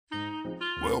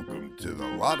Welcome to the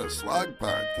LottaSlog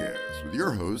podcast with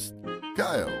your hosts,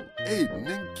 Kyle, Aiden,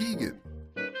 and Keegan.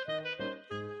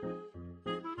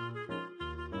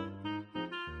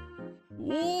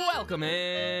 Welcome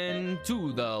in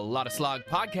to the LottaSlog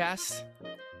podcast,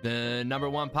 the number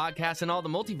one podcast in all the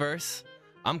multiverse.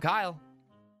 I'm Kyle.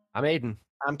 I'm Aiden.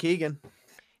 I'm Keegan.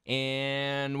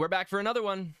 And we're back for another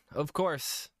one, of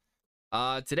course.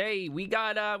 Today we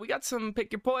got some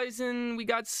pick your poison. We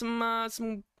got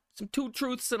some two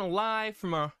truths and a lie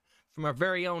from our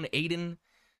very own Aiden.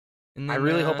 And then, I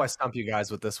really hope I stump you guys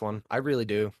with this one. I really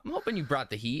do. I'm hoping you brought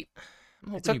the heat.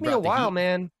 It took me a while,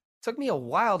 man. It took me a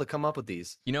while to come up with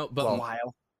these. You know, but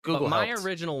Google my helped.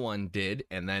 original one did,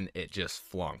 and then it just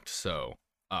flunked. So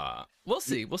we'll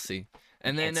see.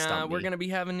 And then we're gonna be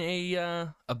having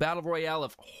a battle royale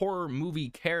of horror movie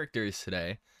characters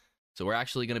today. So we're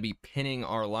actually gonna be pinning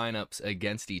our lineups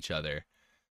against each other.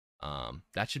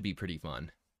 That should be pretty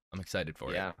fun. I'm excited for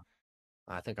it. Yeah,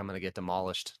 I think I'm gonna get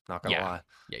demolished. Not gonna lie.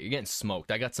 Yeah, you're getting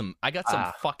smoked. I got some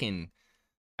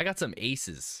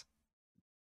aces.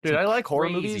 Dude, I like horror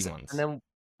crazy movies. ones. And then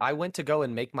I went to go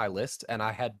and make my list, and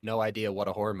I had no idea what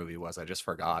a horror movie was. I just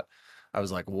forgot. I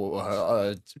was like,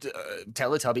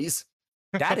 Teletubbies.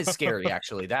 That is scary,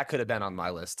 actually. That could have been on my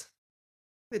list.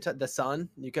 The sun.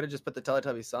 You could have just put the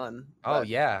Teletubby sun. Oh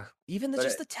yeah, even but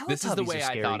just the Teletubbies. This is the way are I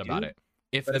scary, thought about dude. it.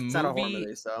 If But the it's not a horror movie,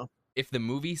 movie, so if the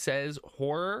movie says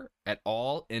horror at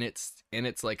all in its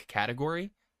like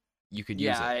category, you could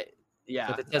use it.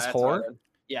 yeah. If it says that's horror? what I would-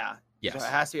 yeah. Yes. So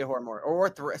it has to be a horror movie,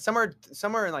 or somewhere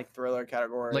in like thriller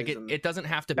categories. Like it doesn't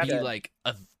have to be Gotcha. like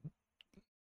a.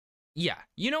 Yeah,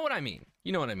 you know what I mean.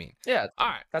 Yeah, All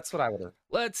right, that's what I would have.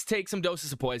 let's take some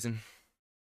doses of poison.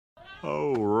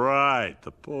 Oh, right.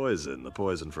 The poison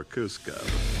for Cusco.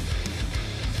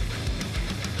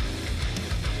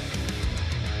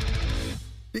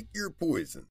 Pick your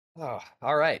poison. Oh,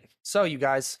 all right. So, you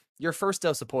guys, your first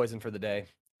dose of poison for the day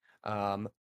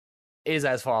is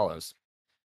as follows.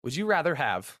 Would you rather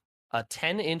have a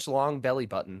 10-inch long belly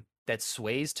button that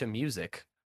sways to music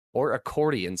or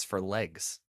accordions for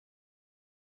legs?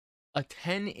 A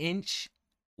 10-inch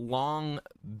long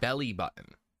belly button.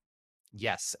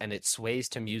 Yes, and it sways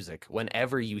to music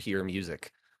whenever you hear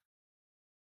music.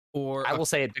 Or I will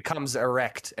say it becomes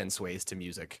erect and sways to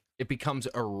music. it becomes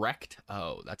erect.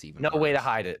 Oh, that's even No worse. way to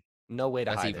hide it. No way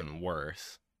to That's hide even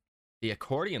worse. The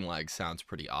accordion legs sounds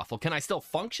pretty awful. Can I still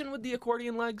function with the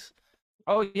accordion legs? it.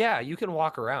 Oh, yeah, you can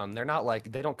walk around. They're not like,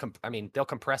 they don't, they'll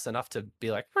compress enough to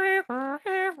be like,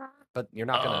 but you're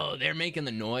not going to. Oh, they're making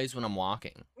the noise when I'm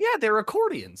walking. Yeah, they're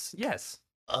accordions. Yes.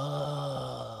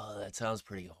 Oh, that sounds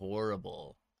pretty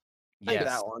horrible. Think of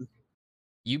Yes. that one.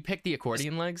 You picked the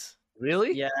accordion legs?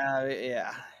 Really?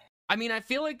 Yeah. I mean, I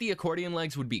feel like the accordion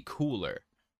legs would be cooler,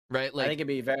 right? I Like think it'd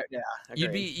be very you'd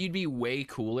agreed. be way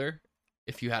cooler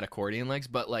if you had accordion legs,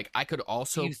 but like I could Do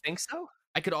also you think so?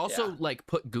 Yeah. like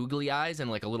put googly eyes and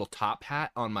like a little top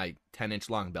hat on my 10-inch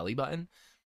long belly button.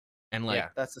 And like Yeah.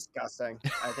 That's disgusting.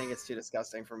 I think it's too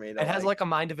disgusting for me. It has like a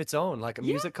mind of its own. Like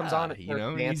music comes on, you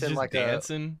know, he's dancing just like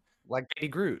dancing. like Baby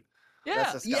Groot. Yeah,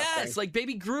 That's disgusting. yes, like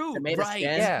Baby Groot, It made of right?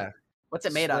 skin? Yeah. What's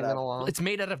it made out Swinging of? along. It's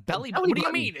made out of belly. belly What do you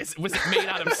button. mean? Was it made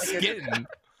out of Like your- skin?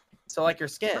 So like your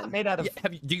It's not skin. made out of.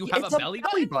 Yeah, do you Yeah, have it's a belly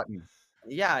button? button.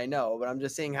 Yeah, I know, but I'm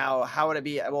just seeing how would it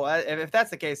be? Well, if that's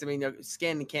the case, I mean, your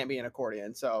skin can't be an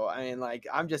accordion. So I mean, like,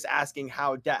 I'm just asking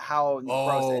how gross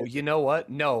Oh, it is. you know what?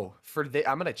 No,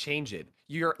 I'm gonna change it.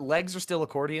 Your legs are still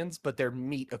accordions, but they're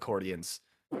meat accordions.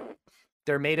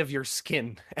 They're made of your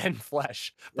skin and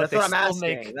flesh, but That's they what I'm still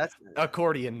asking. make That's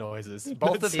accordion noises.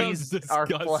 Both of sounds these are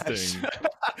flesh. disgusting.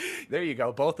 There you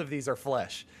go. Both of these are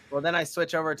flesh. well, then I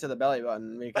switch over to the belly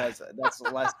button because that's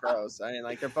less gross. I mean,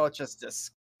 like, they're both just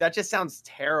that just sounds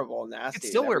terrible, and You nasty. could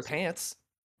still That wear was- pants.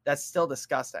 That's still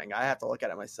disgusting. I have to look at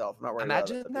it myself. I'm not worried about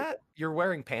Imagine other that people. you're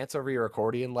wearing pants over your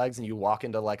accordion legs, and you walk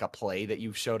into like a play that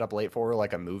you showed up late for,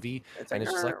 like a movie, It's and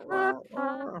it's just like,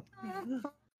 I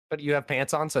but you have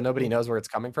pants on, so nobody knows where it's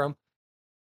coming from.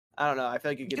 don't know. I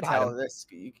feel like you could could hide tell 'em. this.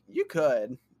 You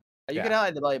could. You Yeah. could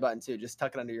hide the belly button too. Just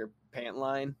tuck it under your pant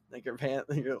line, like your pant.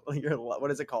 Your what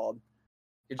is it called?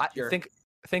 Your Think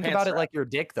pants about it strap. like your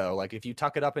dick though. Like if you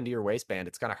tuck it up into your waistband,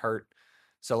 it's gonna hurt.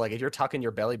 So like if you're tucking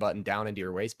your belly button down into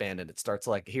your waistband and it starts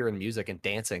like hearing music and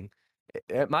dancing,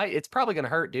 it's probably gonna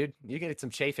hurt, dude. You get some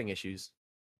chafing issues.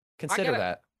 Consider gotta-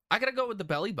 that. I gotta go with the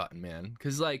belly button, man,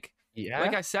 because like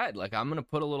Yeah. I said, like I'm gonna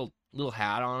put a little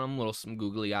hat on him, some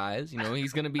googly eyes. You know,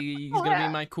 he's gonna be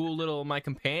my cool my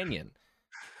companion.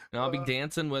 And I'll be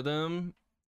dancing with him.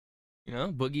 You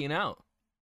know, boogieing out.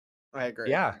 I agree.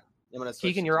 Yeah. I'm gonna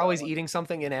switch. Keegan, you're always eating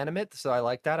something inanimate, so I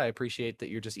like that. I appreciate that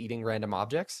you're just eating random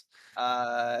objects.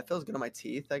 It feels good on my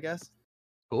teeth, I guess.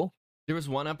 Cool. There was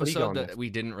one are you episode going that with? we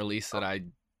didn't release that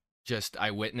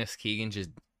I witnessed Keegan just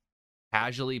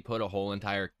casually put a whole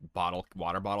entire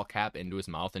water bottle cap into his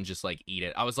mouth and just like eat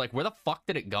it. I was like, where the fuck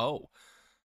did it go?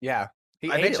 Yeah.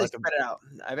 I eventually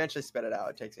spit it out.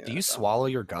 It takes me. Do you swallow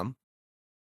your gum?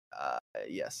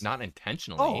 Yes. Not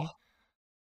intentionally.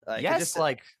 Like, yes,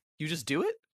 like you just do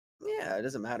it? Yeah, it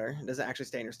doesn't matter. It doesn't actually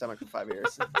stay in your stomach for 5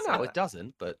 years. No, it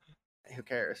doesn't, but who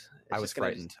cares? I was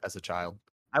frightened as a child.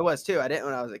 I was too. I didn't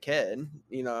when I was a kid,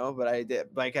 but I did.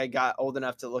 Like, I got old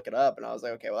enough to look it up, and I was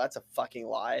like, okay, well, that's a fucking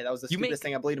lie. That was the stupidest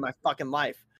thing I believed in my fucking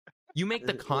life. You make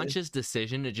the conscious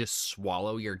decision to just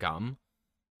swallow your gum?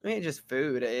 I mean, just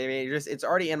food. I mean, it's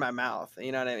already in my mouth.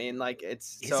 You know what I mean? Like,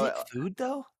 it's Is it food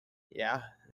though? Yeah.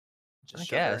 Just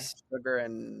sugar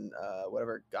and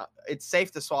whatever. It's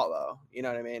safe to swallow. You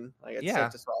know what I mean? Like, it's safe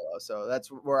to swallow. So that's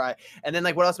where and then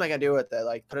like, what else am I gonna do with it?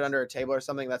 Like, put it under a table or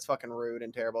something? That's fucking rude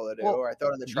and terrible to do. Or I throw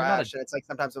it in the trash, and it's like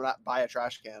sometimes I'm not buy a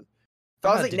trash can. If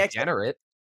I was like degenerate.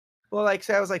 Well, like,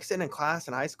 say I was like sitting in class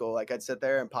in high school, like I'd sit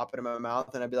there and pop it in my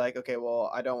mouth, and I'd be like, okay,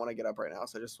 well, I don't want to get up right now,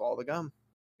 so just swallow the gum.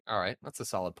 All right, that's a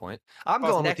solid point. I'm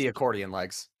going with the accordion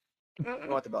legs. I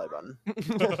want the belly button.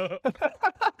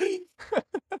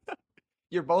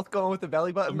 You're both going with the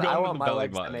belly button. I want my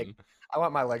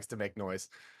legs to make noise.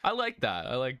 I like that.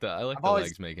 I like the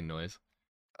legs making noise.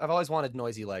 I've always wanted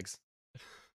noisy legs.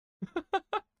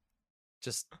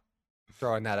 Just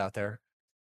throwing that out there.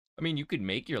 I mean, you could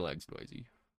make your legs noisy.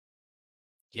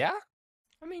 Yeah?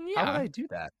 I mean, yeah. How would I do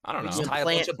that? I don't know. Just tie a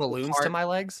bunch of balloons to my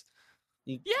legs?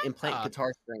 You implant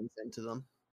guitar strings into them.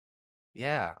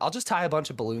 Yeah, I'll just tie a bunch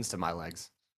of balloons to my legs.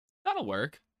 That'll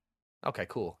work. Okay,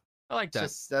 cool. I like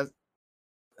that.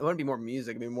 It wouldn't be more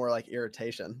music. It'd be more like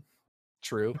irritation.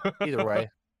 True. Either way,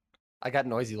 I got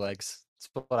noisy legs.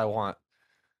 That's what I want.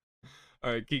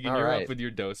 All right, Keegan, you're up with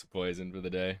your dose of poison for the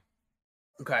day.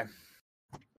 Okay.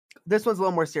 This one's a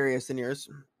little more serious than yours,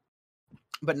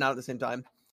 but not at the same time.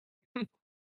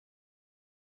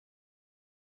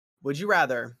 Would you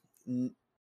rather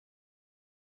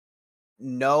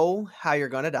know how you're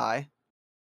going to die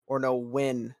or know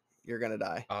when you're going to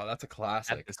die? Oh, that's a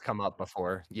classic. It's come up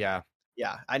before. Yeah.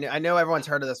 Yeah. I know everyone's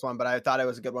heard of this one, but I thought it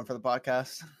was a good one for the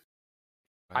podcast.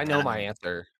 I know my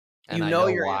answer. And you know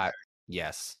your why. answer.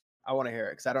 Yes. I want to hear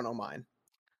it because I don't know mine.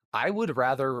 I would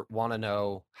rather want to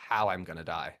know how I'm going to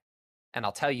die. And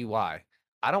I'll tell you why.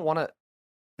 I don't want to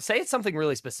say it's something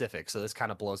really specific. So this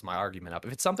kind of blows my argument up.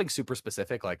 If it's something super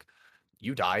specific, like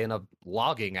you die in a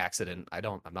logging accident,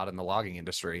 I'm not in the logging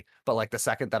industry, but like the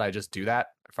second that I just do that,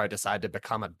 if I decide to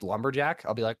become a lumberjack,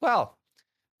 I'll be like, well,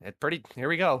 here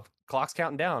we go. Clock's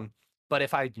counting down. But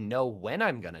if I know when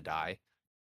I'm going to die,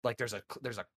 like there's a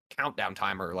countdown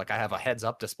timer, like I have a heads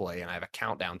up display and I have a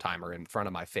countdown timer in front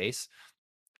of my face.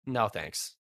 No,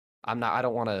 thanks. I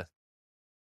don't want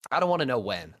to know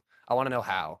when. I want to know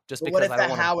how. Just because what if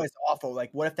the how is awful? Like,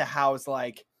 what if the how is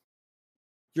like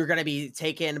you're gonna be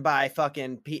taken by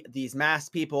fucking these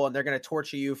masked people and they're gonna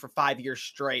torture you for 5 years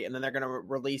straight, and then they're gonna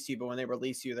release you. But when they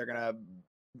release you, they're gonna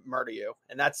murder you,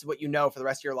 and that's what you know for the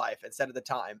rest of your life instead of the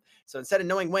time. So instead of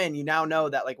knowing when, you now know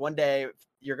that like one day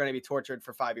you're gonna be tortured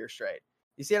for 5 years straight.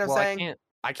 You see what I'm saying?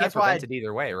 I can't prevent it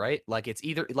either way, right? Like it's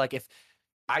either like if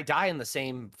I die in the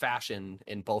same fashion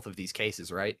in both of these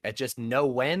cases, right? At just know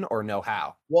when or know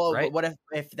how. Well, right? What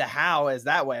if the how is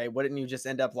that way? Wouldn't you just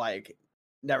end up like,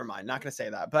 never mind, not going to say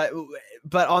that.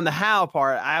 But on the how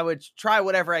part, I would try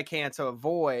whatever I can to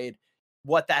avoid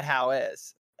what that how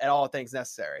is at all things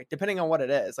necessary, depending on what it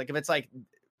is. Like if it's like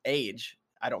age,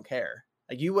 I don't care.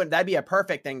 Like that'd be a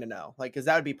perfect thing to know. Like, cause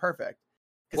that would be perfect.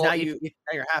 Cause now you're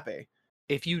happy.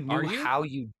 If you knew how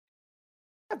you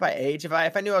by age, if I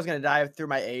knew I was going to die through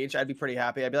my age, I'd be pretty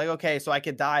happy. I'd be like, okay, so I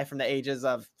could die from the ages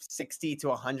of 60 to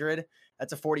 100.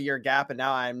 That's a 40-year gap. And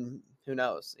now who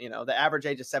knows? The average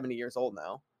age is 70 years old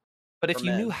now. But if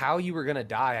you knew how you were going to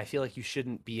die, I feel like you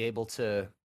shouldn't be able to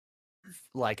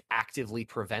like actively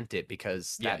prevent it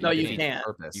because you can't.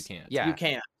 You can't. Yeah, you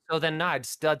can't. So then I'd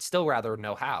still rather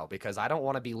know how, because I don't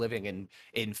want to be living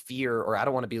in fear, or I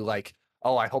don't want to be like,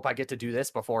 oh, I hope I get to do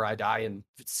this before I die in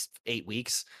 8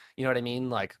 weeks. You know what I mean?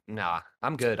 Like, nah,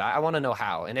 I'm good. I want to know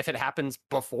how. And if it happens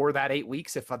before that 8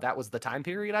 weeks, if that was the time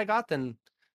period I got, then,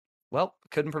 well,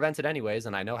 couldn't prevent it anyways.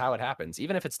 And I know how it happens.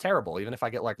 Even if it's terrible, even if I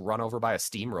get like run over by a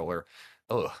steamroller,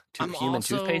 human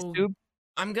toothpaste tube.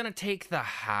 I'm going to take the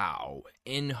how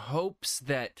in hopes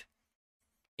that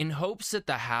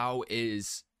the how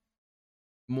is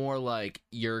more like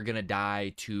you're going to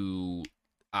die to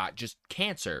just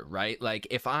cancer, right? Like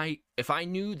if I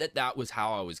knew that was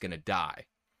how I was gonna die,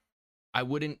 I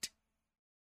wouldn't.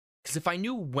 Because if I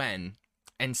knew when,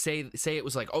 and say it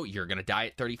was like, oh, you're gonna die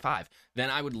at 35, then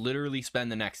I would literally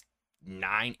spend the next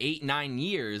 9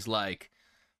 years like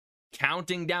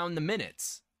counting down the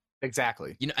minutes.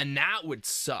 Exactly. You know, and that would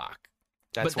suck.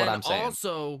 That's but what I'm saying.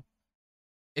 Also,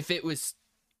 if it was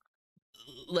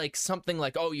like something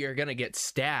like, oh, you're gonna get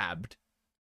stabbed,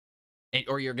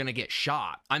 or you're gonna get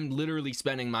shot, I'm literally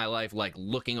spending my life like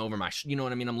looking over my, you know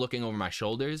what I mean? I'm looking over my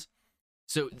shoulders.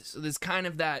 So there's kind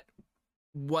of that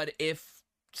what if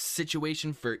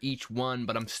situation for each one,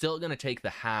 but I'm still gonna take the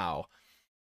how,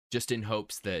 just in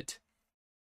hopes that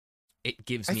it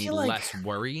gives me less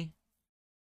worry.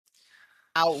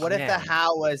 What if the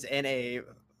how was in a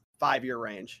 5-year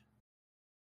range?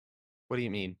 What do you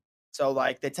mean? So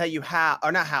like they tell you how,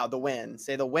 or not how, the win.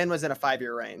 Say the win was in a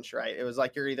 5-year range, right? It was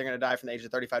like you're either going to die from the age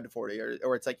of 35 to 40,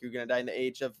 or it's like you're going to die in the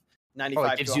age of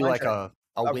 95 it gives to 100. you like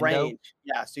a window? Range.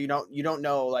 Yeah, so you don't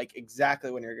know like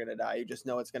exactly when you're going to die. You just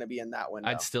know it's going to be in that window.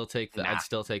 I'd still take the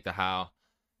how.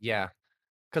 Yeah.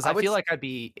 Because I feel like I'd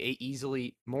be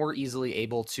more easily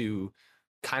able to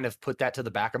kind of put that to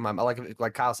the back of my mind.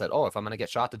 Like Kyle said, oh, if I'm going to get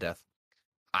shot to death,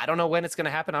 I don't know when it's going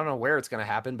to happen. I don't know where it's going to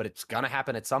happen, but it's going to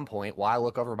happen at some point. Why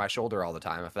look over my shoulder all the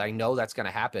time? If I know that's going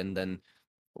to happen, then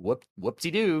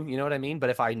whoop-de-doo, you know what I mean? But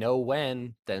if I know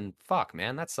when, then fuck,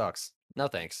 man, that sucks. No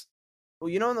thanks. Well,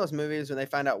 you know, in those movies when they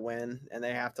find out when, and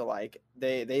they have to like,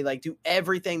 they like do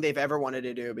everything they've ever wanted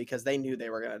to do because they knew they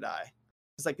were going to die.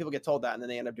 It's like people get told that and then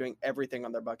they end up doing everything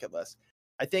on their bucket list.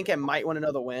 I think I might want to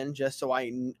know the when just so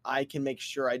I can make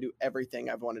sure I do everything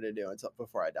I've wanted to do until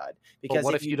before I died. Because but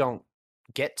what if you don't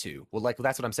get to? Well, like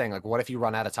that's what I'm saying. Like, what if you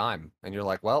run out of time and you're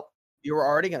like, well, you were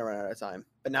already going to run out of time,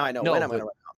 but now I know when I'm going to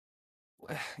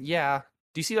run out. Yeah.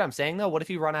 Do you see what I'm saying though? What if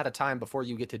you run out of time before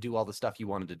you get to do all the stuff you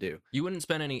wanted to do? You wouldn't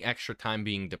spend any extra time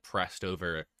being depressed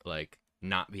over like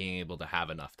not being able to have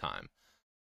enough time.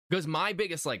 Because my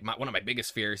biggest, like, one of my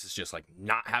biggest fears is just, like,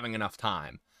 not having enough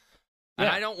time. And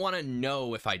I don't want to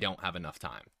know if I don't have enough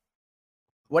time.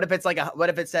 What if it's like, what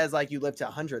if it says, like, you live to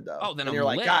 100, though? Oh, then you're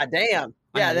lit. like, God damn.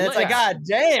 Yeah, then lit. it's like, God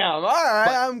damn. All right,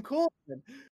 but, I'm cool.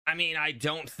 I mean, I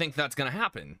don't think that's going to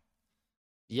happen.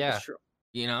 Yeah. That's true.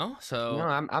 You know? So. No,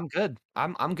 I'm good.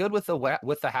 I'm good with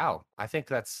the how. I think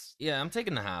that's. Yeah, I'm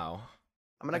taking the how.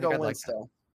 I'm going to go win still.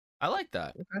 I like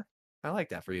that. Okay. I like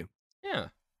that for you. Yeah.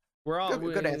 We're all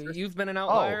good answer. You've been an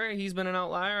outlier. He's been an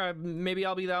outlier. Maybe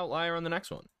I'll be the outlier on the next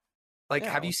one. Like,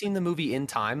 have you seen the movie In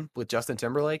Time with Justin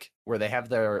Timberlake, where they have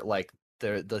their like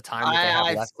the time that they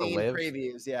have left to live?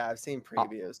 Previews. Yeah, I've seen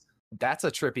previews. That's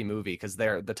a trippy movie because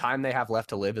the time they have left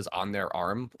to live is on their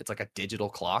arm. It's like a digital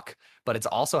clock, but it's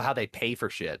also how they pay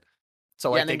for shit. So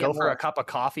like they go for a cup of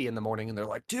coffee in the morning and they're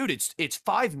like, dude, it's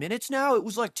 5 minutes now. It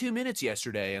was like 2 minutes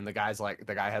yesterday, and the guy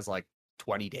has like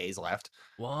 20 days left.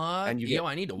 What? And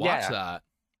I need to watch that.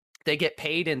 They get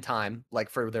paid in time, like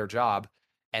for their job,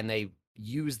 and they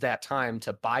use that time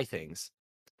to buy things.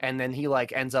 And then he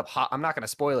like ends up I'm not going to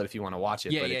spoil it if you want to watch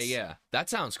it. Yeah. That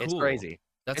sounds cool. It's crazy.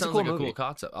 That sounds like a cool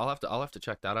concept. I'll have to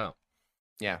check that out.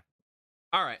 Yeah.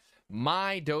 All right.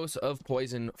 My dose of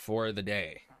poison for the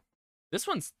day. This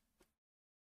one's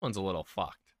a little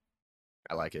fucked.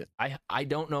 I like it. I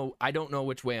don't know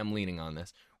which way I'm leaning on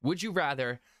this. Would you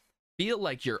rather feel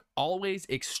like you're always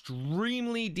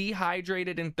extremely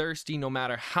dehydrated and thirsty no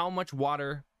matter how much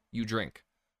water you drink?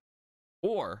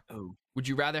 Or would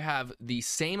you rather have the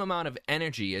same amount of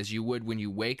energy as you would when you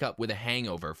wake up with a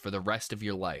hangover for the rest of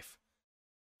your life?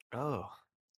 Oh.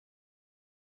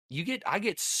 I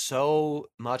get so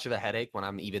much of a headache when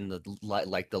I'm even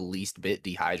the least bit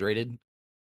dehydrated.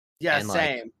 Yeah, and,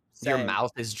 same. Your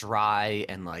mouth is dry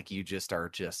and like you just are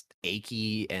just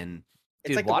achy and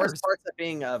it's like the worst part of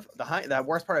being the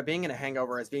worst part of being in a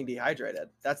hangover is being dehydrated.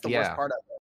 That's the worst part of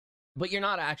it. But you're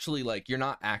not actually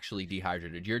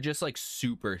dehydrated. You're just like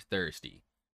super thirsty.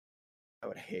 I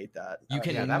would hate that. You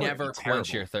can never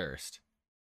quench your thirst.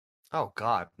 Oh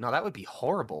God, no, that would be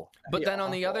horrible. But then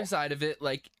on the other side of it,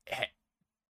 like,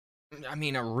 I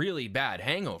mean, a really bad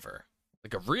hangover,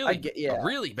 like a really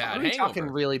bad hangover. Talking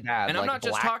really bad, and like I'm not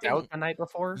just talking out the night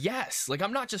before. Yes, like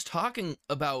I'm not just talking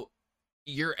about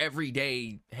your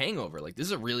everyday hangover. Like this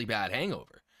is a really bad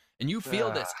hangover, and you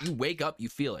feel this. You wake up, you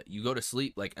feel it. You go to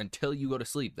sleep, like until you go to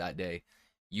sleep that day,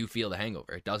 you feel the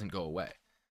hangover. It doesn't go away.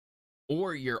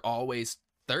 Or you're always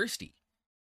thirsty,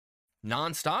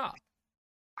 nonstop.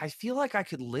 I feel like I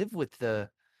could live with the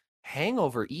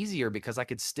hangover easier because I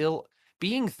could still.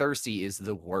 Being thirsty is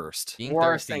the worst. Being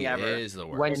thirsty is the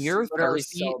worst. When you're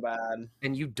thirsty so bad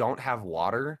and you don't have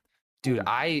water, dude,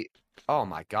 oh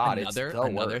my God, another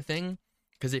worst. thing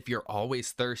Because if you're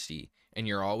always thirsty and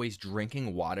you're always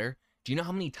drinking water, do you know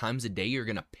how many times a day you're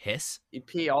going to piss? You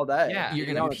pee all day. Yeah, You're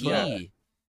you going know, to pee.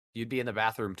 You'd be in the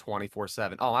bathroom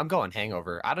 24/7. Oh, I'm going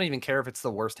hangover. I don't even care if it's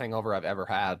the worst hangover I've ever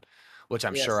had, which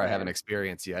I'm Yeah, sure I same. haven't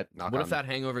experienced yet. Knock What on if that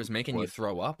hangover is making you wood.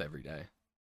 throw up every day?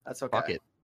 That's okay. Fuck it.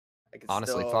 I can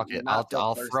Honestly, still fuck it. not feel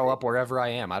I'll thirsty. throw up wherever I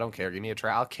am. I don't care. Give me a tray.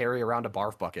 I'll carry around a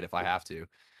barf bucket if I have to.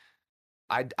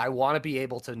 I want to be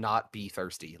able to not be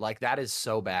thirsty. Like that is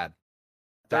so bad.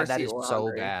 That Thirsty is or so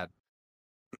hungry. bad.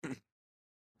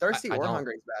 Thirsty I or don't-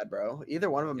 hungry is bad, bro. Either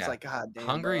one of them is Yeah. like, God damn.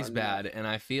 Hungry's bro, bad, and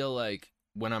I feel like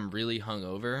when I'm really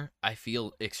hungover, I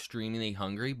feel extremely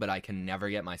hungry, but I can never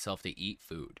get myself to eat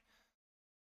food.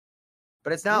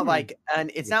 But it's not Mm. like,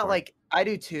 and it's Good not point. like, I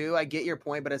do too. I get your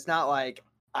point, but it's not like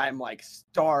I'm like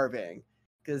starving,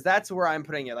 because that's where I'm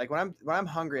putting it. Like when I'm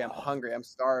hungry, I'm hungry. I'm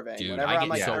starving. Dude, Whenever I I'm get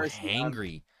like so thirsty, I'm-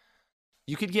 hangry.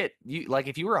 You could get like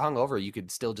if you were hungover, you could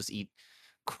still just eat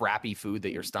crappy food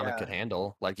that your stomach Yeah. could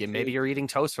handle. Like maybe See? you're eating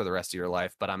toast for the rest of your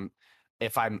life, but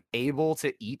if I'm able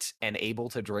to eat and able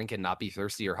to drink and not be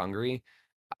thirsty or hungry,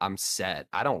 I'm set.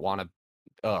 I don't want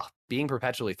to. Being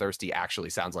perpetually thirsty actually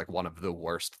sounds like one of the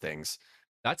worst things.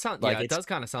 That sounds Like, it it's- does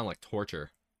kind of sound like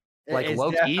torture. Like, it's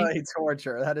low-key? definitely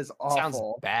torture. That is Sounds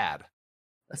awful. bad.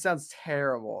 That sounds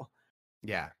terrible.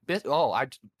 Yeah.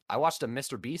 I watched a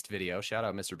Mr. Beast video. Shout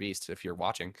out Mr. Beast if you're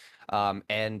watching.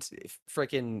 And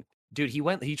freaking dude,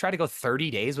 he tried to go 30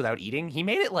 days without eating. He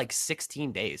made it like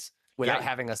 16 days without Yeah.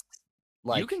 having us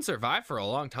You can survive for a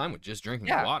long time with just drinking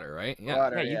Yeah. water, right? Yeah.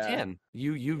 Water, Yeah, you yeah. can.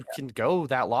 You can go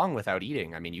that long without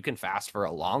eating. I mean, you can fast for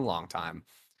a long, long time.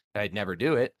 I'd never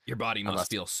do it. Your body must Unless-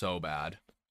 feel so bad.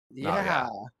 Yeah.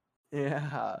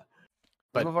 Yeah.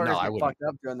 But Some of ours no, I get wouldn't. fucked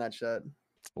up doing that shit.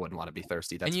 Wouldn't want to be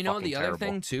thirsty. That's And you know fucking the other terrible.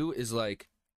 thing too is like,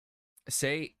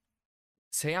 say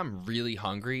I'm really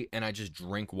hungry and I just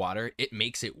drink water, it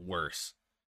makes it worse.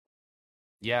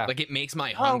 Yeah. Like it makes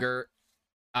my Well, hunger.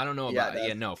 I don't know yeah, about it yeah,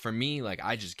 does. no. For me, like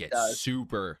I just get does.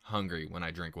 super hungry when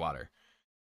I drink water.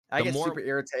 I The get more- super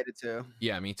irritated too.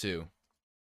 Yeah, me too.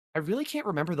 I really can't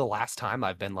remember the last time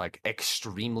I've been like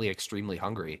extremely, extremely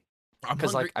hungry. I'm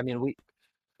Because hungry, like, I mean, I'm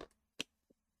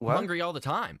what? hungry all the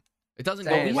time. It doesn't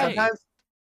go Well, Same. we away. Sometimes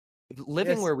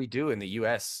Living Yes. where we do in the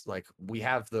US, like we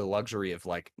have the luxury of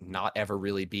like not ever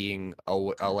really being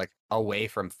like away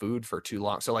from food for too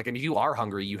long. So like, if you are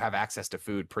hungry, you have access to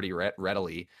food pretty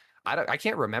readily. I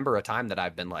can't remember a time that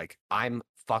I've been like, I'm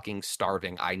fucking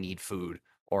starving. I need food,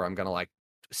 or I'm gonna like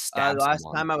stab the last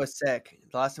someone. time I was sick.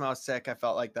 The last time I was sick, I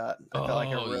felt like that. I felt like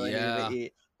I Oh, really needed yeah. to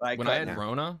eat. But I When I couldn't. had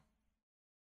Rona,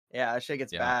 Yeah, that shit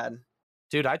gets Yeah. bad.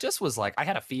 Dude, I just was like, I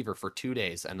had a fever for 2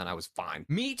 days and then I was fine.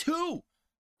 me too.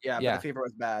 Yeah, but Yeah. the fever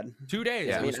was bad. 2 days.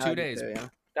 Yeah. It was I 2 had it days. too, yeah.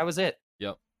 That was it.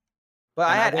 Yep. But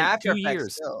And I I had went after 2 effects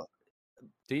years. still.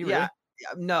 Do you Yeah.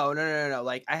 really? No.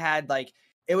 Like I had like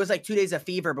it was like 2 days of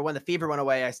fever, but when the fever went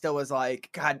away, I still was like,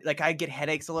 God, like I'd get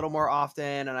headaches a little more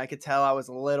often, and I could tell I was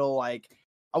a little like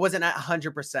I wasn't at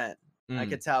 100%. I Mm.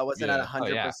 could tell I wasn't at Yeah.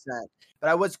 100%. But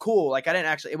I was cool. Like I didn't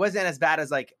actually. It wasn't as bad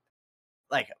as like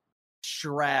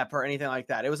strep or anything like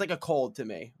that. It was like a cold to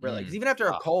me, really. Because even after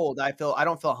a Ah. cold, I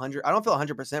don't feel 100. I don't feel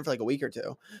 100% for like a week or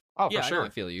two. Oh, Yeah, for I know, sure. I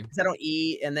feel you. Because I don't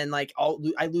eat, and then like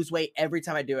I lose weight every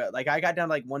time I do it. Like I got down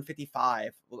to like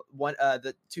 155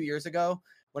 the 2 years ago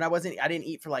when I didn't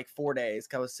eat for like 4 days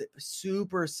because I was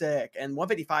super sick, and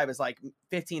 155 is like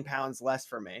 15 pounds less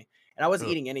for me, and I wasn't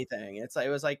Ugh. eating anything. It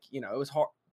was like it was hard.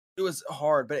 It was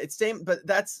hard, but it's same. But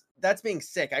that's being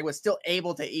sick. I was still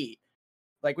able to eat.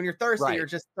 Like when you're thirsty, Right. you're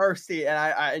just thirsty, and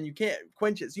and you can't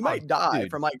quench it. So you might die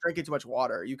dude. from like drinking too much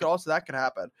water. That could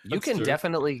happen. You That's can true.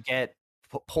 definitely get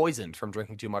poisoned from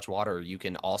drinking too much water. You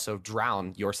can also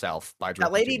drown yourself by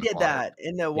drinking That lady too much did water. that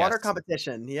in the water Yes.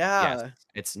 competition. Yeah. Yes.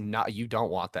 It's not, you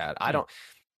don't want that. I Hmm. don't,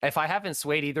 if I haven't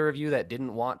swayed either of you that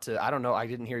didn't want to, I don't know, I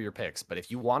didn't hear your picks, but if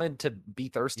you wanted to be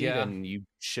thirsty, Yeah. then you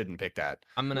shouldn't pick that.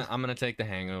 I'm gonna take the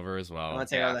hangover as well. I'm gonna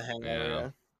take yeah, out the hangover. yeah. Yeah.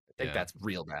 I think Yeah. that's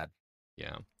real bad.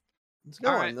 Yeah. It's a good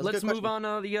All one. right, That was a let's good move question.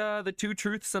 on the two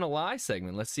truths and a lie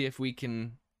segment. Let's see if we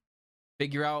can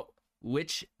figure out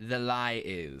which the lie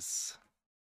is.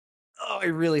 Oh, I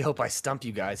really hope I stump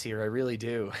you guys here. I really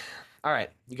do. All right.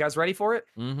 You guys ready for it?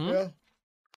 Mm-hmm. Yeah.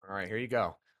 All right, here you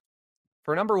go.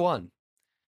 For number one,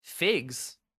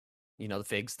 figs, you know, the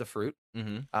figs, the fruit.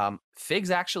 Mm-hmm.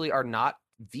 Figs actually are not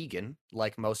vegan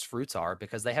like most fruits are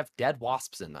because they have dead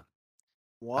wasps in them.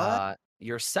 What?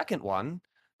 Your second one,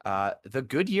 the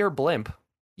Goodyear blimp,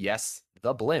 yes,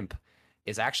 the blimp,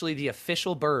 is actually the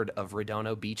official bird of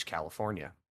Redondo Beach,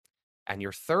 California. And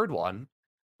your third one,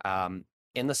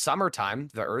 in the summertime,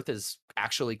 the Earth is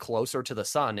actually closer to the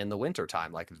sun in the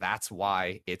wintertime. Like that's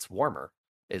why it's warmer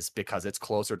is because it's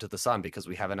closer to the sun because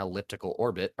we have an elliptical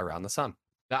orbit around the sun.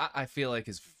 That I feel like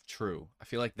is true. I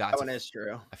feel like That one is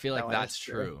true. I feel like That one that's is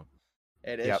true. true.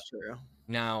 It is true.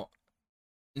 Now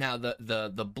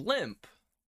the blimp,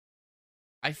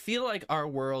 I feel like our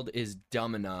world is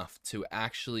dumb enough to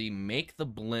actually make the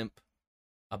blimp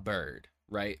a bird,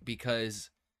 right? Because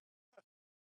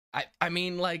I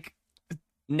mean, like,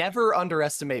 never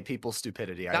underestimate people's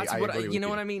stupidity. That's what agree with you know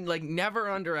what I mean? Like,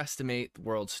 never underestimate the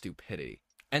world's stupidity.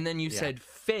 And then you said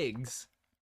figs.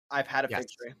 I've had a fig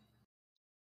tree.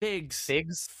 Figs?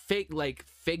 Fig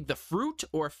the fruit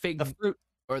or fig the fruit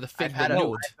or the fig I've the had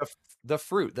newt? the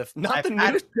fruit, not I've the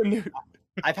had newt. The newt.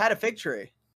 I've had a fig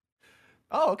tree.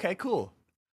 Oh, okay, cool.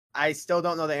 I still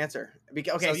don't know the answer.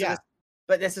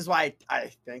 But this is why I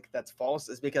think that's false.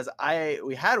 Is because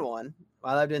we had one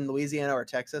while I lived in Louisiana or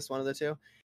Texas, one of the two,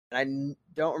 and I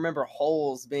don't remember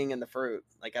holes being in the fruit.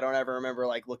 Like, I don't ever remember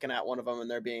like looking at one of them and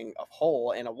there being a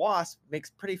hole. And a wasp makes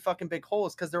pretty fucking big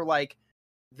holes because they're like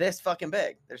this fucking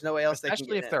big. There's no way else they can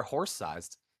Especially get if in. they're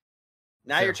horse-sized.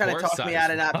 Now you're trying to talk me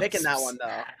out of not picking that one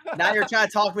though. Now you're trying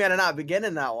to talk me out of not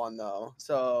beginning that one though.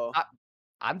 So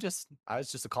I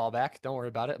was just a callback. Don't worry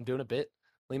about it. I'm doing a bit.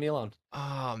 Leave me alone.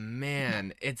 Oh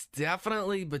man, it's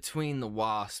definitely between the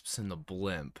wasps and the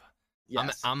blimp.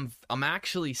 yes. I'm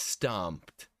actually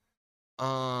stumped.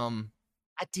 I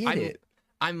did it.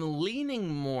 I'm leaning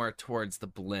more towards the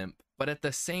blimp, but at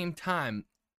the same time,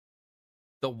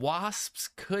 the wasps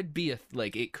could be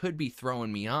it could be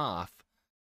throwing me off.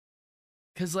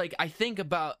 Cause like I think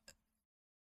about,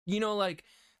 like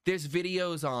there's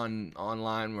videos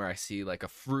online where I see like a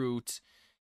fruit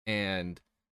and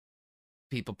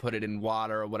people put it in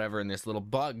water or whatever, and there's little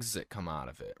bugs that come out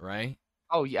of it, right?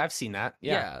 Oh yeah, I've seen that.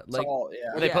 Yeah, like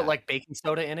where they put like baking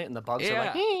soda in it, and the bugs are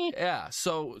like, yeah.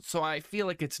 So I feel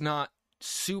like it's not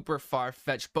super far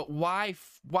fetched, but why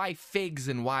figs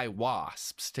and why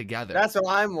wasps together? That's what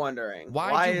I'm wondering.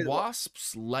 Why do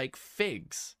wasps like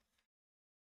figs?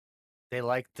 They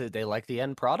like the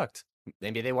end product.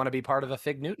 Maybe they want to be part of a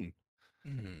fig Newton.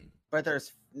 But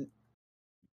there's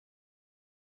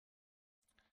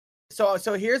so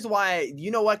here's why.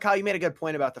 You know what, Kyle? You made a good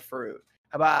point about the fruit,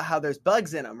 about how there's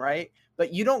bugs in them, right?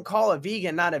 But you don't call a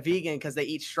vegan not a vegan because they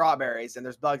eat strawberries and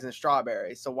there's bugs in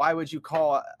strawberries. So why would you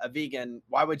call a vegan?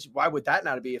 Why would that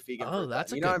not be a vegan? Oh, fruit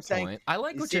that's then? a You know good what I'm saying? point. I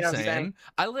like what see you're what I'm saying. saying?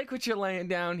 I like what you're laying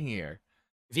down here.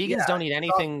 Vegans don't eat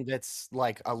anything that's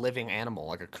like a living animal,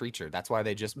 like a creature. That's why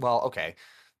they just okay.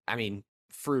 I mean,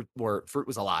 fruit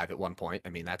was alive at one point. I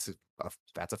mean, that's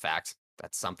a fact.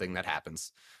 That's something that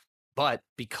happens. But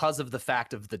because of the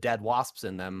fact of the dead wasps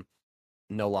in them,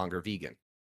 no longer vegan.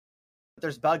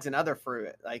 There's bugs in other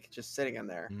fruit, like just sitting in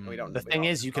there. The thing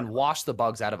is, you can wash the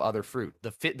bugs out of other fruit.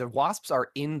 The wasps are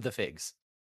in the figs.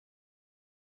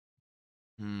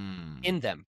 In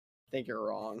them. I think you're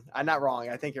wrong. I'm not wrong.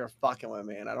 I think you're fucking with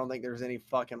me, and I don't think there's any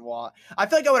fucking I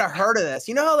feel like I would have heard of this.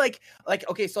 You know how like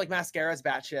okay, so like mascara is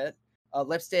batshit,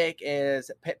 lipstick is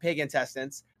pig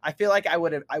intestines. I feel like I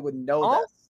would know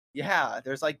this. Yeah,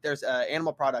 there's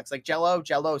animal products like Jello.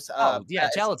 Jello's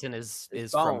gelatin is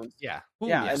bones. from Hooves. Yeah,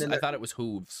 and then I thought it was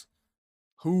hooves.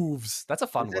 Hooves. That's a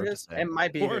fun word to say. It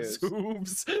might be Horse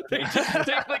hooves. They just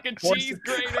take like a cheese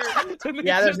grater. And they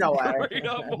there's no way. grate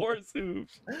up horse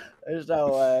hooves. There's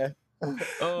no way.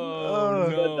 Oh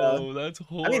no, that's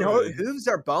horrible. I mean, hooves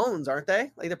are bones, aren't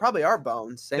they? Like, they probably are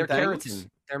bones. They're thing. keratin.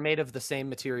 They're made of the same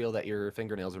material that your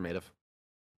fingernails are made of.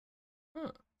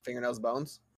 Fingernails,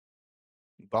 bones.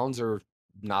 Bones are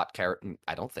not keratin.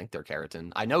 I don't think they're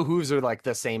keratin. I know hooves are like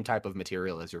the same type of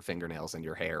material as your fingernails and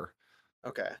your hair.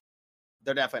 Okay,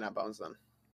 they're definitely not bones then.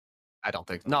 I don't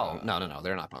think. No,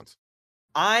 they're not bones.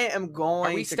 I am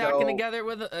going. Are we stacking together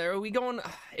with? Are we going?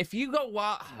 If you go,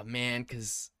 man,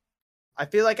 because I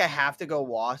feel like I have to go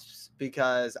wasps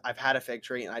because I've had a fig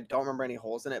tree and I don't remember any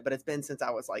holes in it, but it's been since I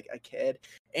was like a kid.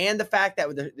 And the fact that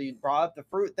you brought up the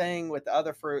fruit thing with the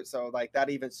other fruit, so like that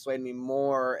even swayed me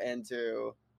more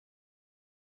into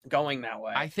going that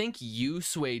way. I think you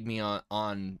swayed me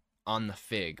on the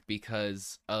fig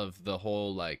because of the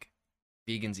whole like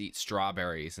vegans eat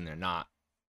strawberries and they're not.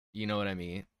 You know what I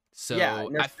mean? So yeah,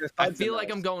 I feel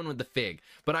like I'm going with the fig,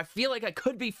 but I feel like I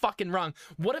could be fucking wrong.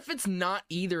 What if it's not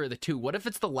either of the two? What if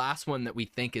it's the last one that we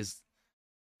think is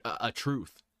a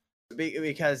truth?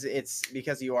 Because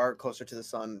you are closer to the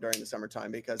sun during the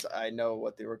summertime, because I know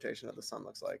what the rotation of the sun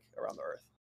looks like around the earth.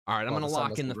 All right, I'm going to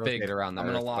lock in the fig. I'm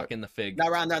going to lock in the fig. Not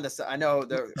around the sun. I know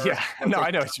the yeah, no,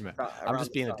 I know what you meant. I'm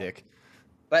just being a dick.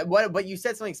 But you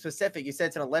said something specific. You said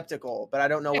it's an elliptical, but I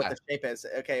don't know what the shape is.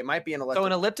 Okay, it might be an elliptical. So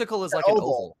an elliptical is like an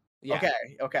oval. Yeah.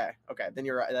 Okay. Then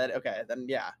you're right. Then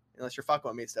yeah, an unless you're fucking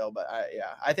with me still. But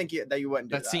I think that you wouldn't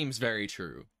do that. That seems very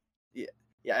true.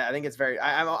 Yeah, I think it's very.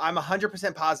 I'm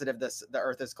 100% positive the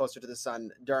Earth is closer to the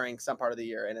sun during some part of the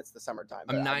year, and it's the summertime.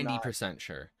 I'm 90%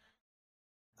 sure.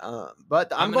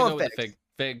 But I'm going go with figs.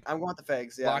 the fig. I'm going with the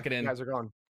figs. Yeah. Lock it in. You guys are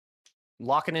going.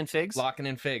 Locking in figs? Locking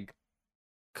in fig.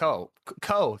 Co.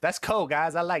 That's co,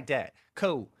 guys. I like that.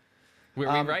 Co. Were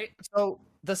we right? So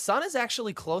the sun is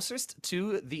actually closest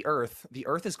to the Earth. The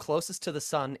Earth is closest to the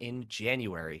sun in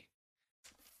January.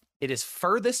 It is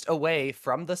furthest away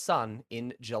from the sun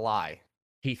in July.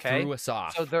 He threw us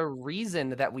off. So the reason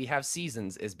that we have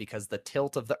seasons is because the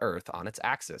tilt of the Earth on its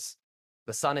axis.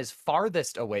 The sun is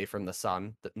farthest away from the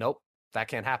sun. Nope, that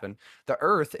can't happen. The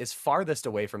Earth is farthest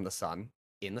away from the sun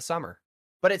in the summer.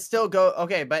 But it still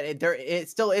but it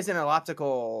still is an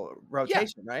elliptical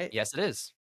rotation, right? Yes, it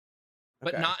is.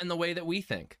 But Okay. not in the way that we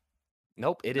think.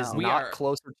 Nope, it is We not are-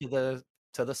 closer to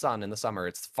the sun in the summer.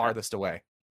 It's farthest away.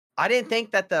 I didn't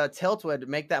think that the tilt would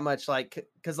make that much,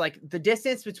 because the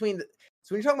distance between.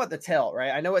 So when you're talking about the tilt,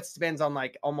 right? I know it spins on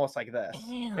almost like this.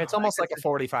 It's almost like a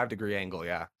 45-degree angle,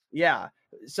 yeah. Yeah.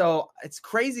 So it's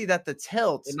crazy that the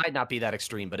tilt. It might not be that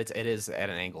extreme, but it is at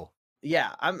an angle.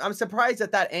 Yeah, I'm surprised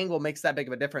that angle makes that big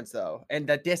of a difference, though, and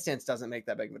the distance doesn't make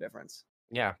that big of a difference.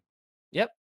 Yeah.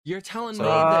 Yep. You're telling So- me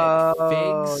that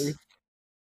figs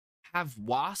have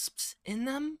wasps in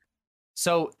them?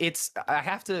 So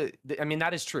that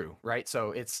is true, right?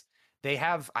 So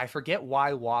I forget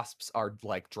why wasps are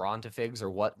drawn to figs or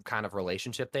what kind of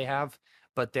relationship they have,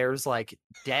 but there's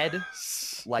dead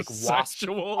wasp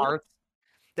Sexual? parts.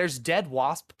 There's dead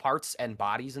wasp parts and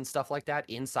bodies and stuff like that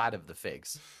inside of the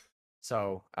figs.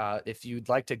 So if you'd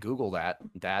like to Google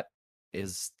that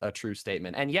is a true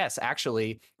statement. And yes,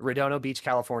 actually, Redondo Beach,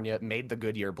 California made the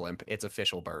Goodyear blimp its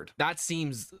official bird. That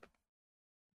seems.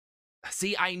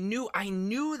 See, I knew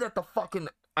that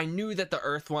the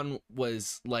Earth one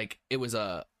was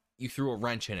you threw a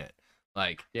wrench in it.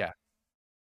 Yeah.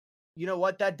 You know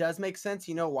what? That does make sense.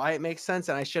 You know why it makes sense,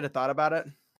 and I should have thought about it.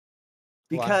 Why?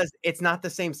 Because it's not the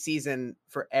same season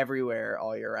for everywhere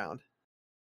all year round.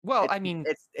 Well,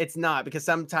 It's not, because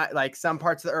sometimes some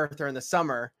parts of the Earth are in the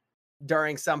summer,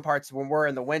 during some parts when we're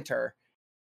in the winter.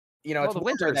 It's the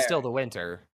winter warmer is there. still the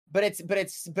winter. But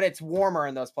it's warmer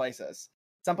in those places.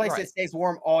 Some places Right. it stays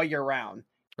warm all year round.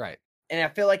 Right. And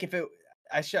I feel like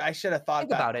I should have thought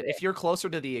Think about it. If you're closer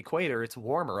to the equator, it's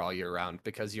warmer all year round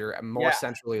because you're more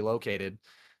centrally located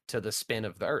to the spin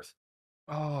of the Earth.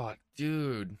 Oh,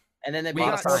 dude. And then the We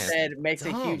got said makes a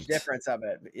huge stumped. difference of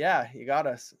it. Yeah, you got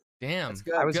us. Damn. That's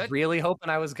good. I was Good. really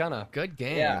hoping I was gonna. Good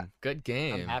game. Yeah. Good I'm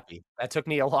game. happy. That took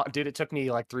me a lot, dude. It took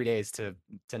me 3 days to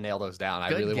nail those down. I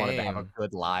Good really wanted to have a game.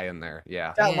 good lie in there.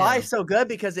 Yeah. That Damn. lie's so good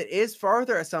because it is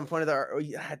farther at some point of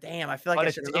the. Damn, I feel like But I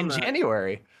it's should have in known that.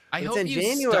 January. I It's hope in you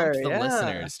stumped January, the yeah.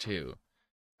 listeners too.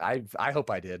 I hope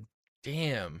I did.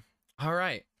 Damn. All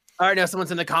right. All right, now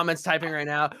someone's in the comments typing right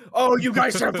now. Oh, you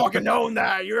guys should have fucking known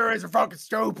that. You guys are fucking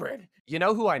stupid. You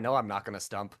know who I know I'm not gonna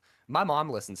stump? My mom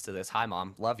listens to this. Hi,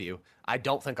 Mom. Love you. I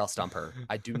don't think I'll stump her.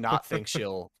 I do not think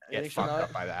she'll You get think she'll fucked know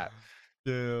up by that.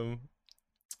 Damn.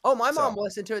 Oh, my mom So-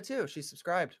 listened to it too. She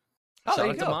subscribed. Oh, there Shout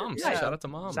you out to go. moms. Yeah. Shout out to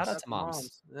moms. Shout out to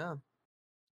moms. Yeah.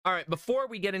 All right, before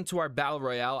we get into our battle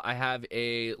royale, I have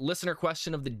a listener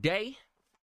question of the day.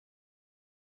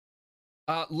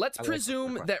 Let's I like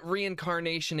presume listener that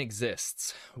reincarnation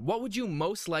exists. What would you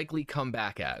most likely come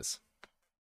back as?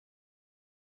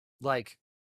 Like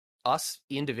us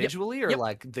individually, or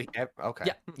Yep. okay.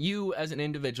 Yeah, you as an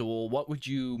individual, what would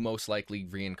you most likely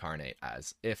reincarnate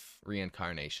as if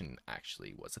reincarnation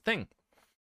actually was a thing?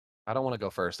 I don't want to go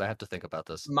first. I have to think about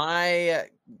this. My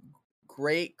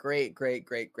great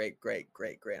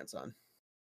grandson.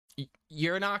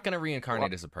 You're not going to reincarnate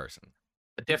Well, as a person.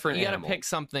 A different You got to animal. pick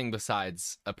something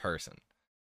besides a person.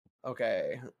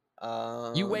 Okay.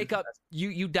 You wake up,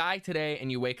 you die today,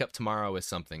 and you wake up tomorrow as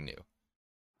something new.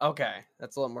 Okay,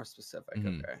 that's a little more specific.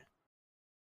 Mhm. Okay.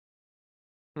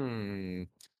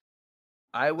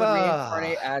 I would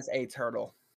reincarnate as a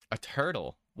turtle. A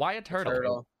turtle? Why a turtle?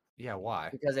 Turtle. Yeah, why?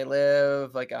 Because they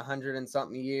live 100 and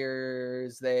something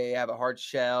years. They have a hard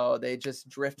shell. They just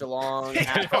drift along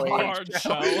happily.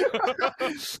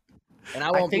 And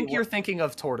I won't think be you're thinking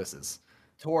of tortoises.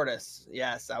 tortoise.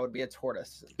 Yes, I would be a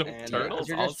tortoise. Don't And turtles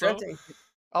you're just also? drifting.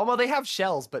 Oh, well, they have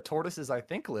shells, but tortoises, I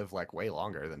think, live way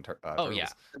longer than Oh, turtles. yeah.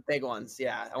 The big ones.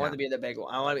 Yeah, I want to be the big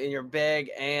one. I want to be in your big,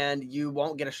 and you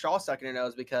won't get a straw stuck in your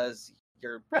nose because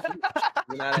you're.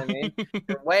 You know what I mean?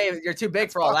 You're too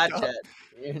big for all that fucked up.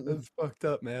 shit. That's fucked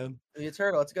up, man. You're a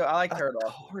turtle. Let's go. I like turtle.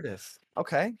 Tortoise.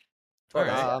 Okay. All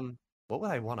right. What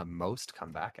would I want to most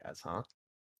come back as, huh?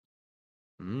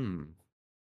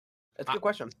 That's a good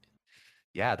question.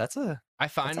 Yeah, I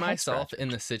find a head myself scratcher. in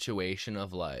the situation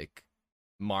of like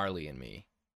Marley and Me.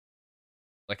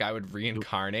 Like I would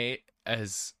reincarnate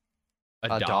as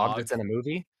a dog that's in a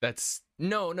movie. That's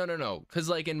no. Because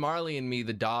like in Marley and Me,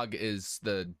 the dog is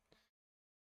the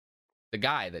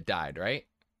guy that died, right?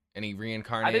 And he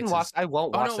reincarnates. I didn't watch. I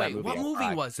won't watch that movie. What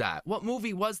movie was that? What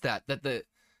movie was that? That the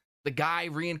guy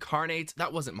reincarnates?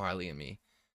 That wasn't Marley and Me.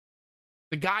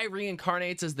 The guy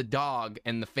reincarnates as the dog,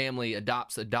 and the family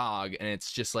adopts a dog, and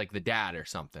it's just like the dad or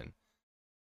something.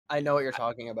 I know what you're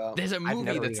talking about. There's a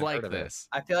movie that's like this.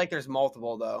 I feel like there's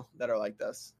multiple though that are like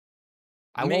this.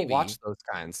 I won't watch those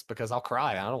kinds because I'll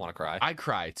cry. I don't want to cry. I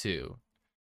cry too.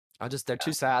 They're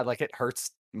too sad. Like it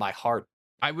hurts my heart.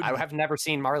 I have never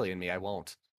seen Marley and Me. I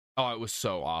won't. Oh, it was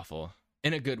so awful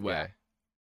in a good way. Yeah.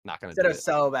 Not gonna. It was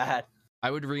so bad.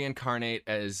 I would reincarnate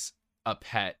as a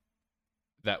pet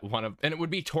and it would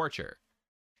be torture.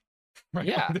 Right?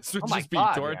 Yeah, This would just be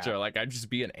torture. Yeah. Like I'd just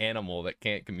be an animal that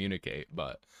can't communicate.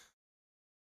 But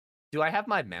do I have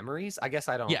my memories? I guess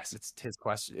I don't. Yes, it's his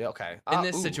question. Okay, in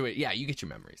this situation, yeah, you get your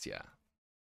memories. Yeah.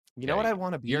 You know what I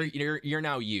want to be? You're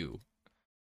now you.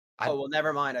 Oh well,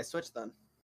 never mind. I switched then.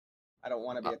 I don't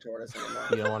want to be a tortoise anymore.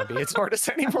 You don't want to be a tortoise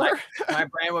anymore? My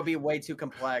brain would be way too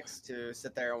complex to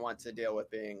sit there and want to deal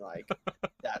with being like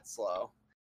that slow.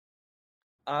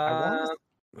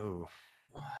 Ooh.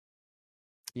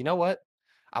 You know what?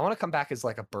 I want to come back as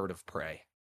like a bird of prey,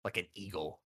 like an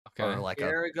eagle. Okay. Or like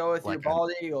Here we go with your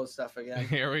bald eagle stuff again.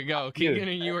 Here we go. Keegan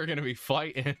and you are going to be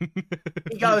fighting.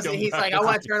 He goes, he's like, I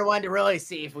want to turn one to really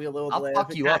see if we will I'll live.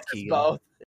 fuck you up, Keegan. Both.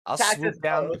 I'll swoop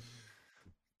down.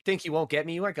 Think you won't get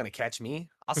me? You aren't going to catch me.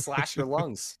 I'll slash your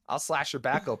lungs. I'll slash your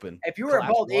back open. If you were a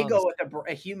bald eagle with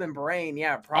a human brain,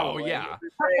 yeah, probably. Oh, yeah.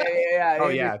 Yeah. Oh,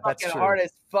 yeah, that's true. Hard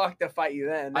as fuck to fight you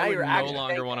then. Now I would you're no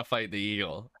longer want to fight the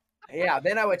eagle. Yeah,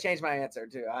 then I would change my answer,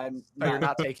 too. You're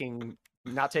not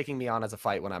taking me on as a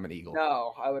fight when I'm an eagle.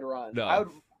 No, I would run. No.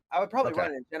 I would probably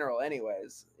run in general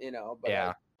anyways, But yeah.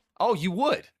 Like, oh, you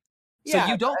would? So yeah,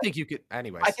 you don't think you could?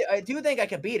 Anyways, I do think I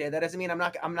could beat it. That doesn't mean I'm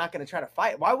not going to try to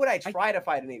fight. Why would I try to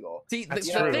fight an eagle? See, the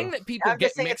thing that people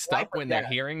get mixed up when they're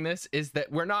hearing this is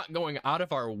that we're not going out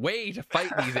of our way to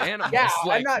fight these animals. Yeah,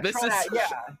 like, I'm not trying to. Yeah.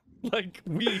 Like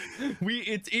we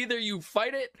it's either you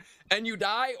fight it and you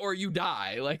die or you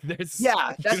die. Like there's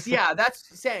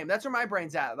that's same. That's where my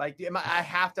brain's at. Like I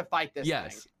have to fight this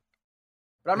thing.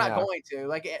 But I'm not going to.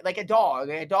 Like a dog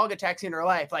attacks you in real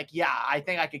life. Like, yeah, I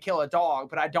think I could kill a dog,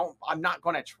 but I'm not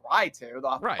going to try to.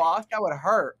 Fuck, that would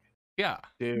hurt. Yeah.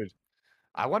 Dude.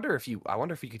 I wonder if you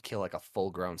could kill like a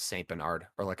full-grown Saint Bernard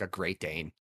or like a Great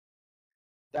Dane.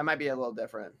 That might be a little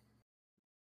different.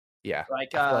 Yeah.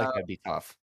 Like I feel like that'd be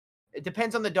tough. It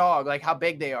depends on the dog, like how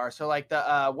big they are. So like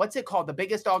the what's it called? The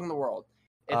biggest dog in the world.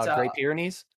 It's Great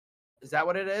Pyrenees. Is that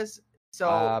what it is?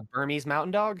 So Burmese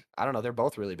mountain dog? I don't know. They're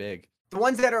both really big. The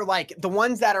ones that are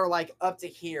like up to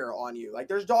here on you. Like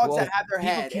there's dogs that have their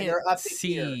head and they're up to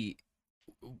here.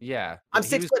 Yeah. I'm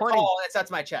 6 foot tall and that's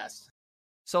my chest.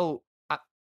 So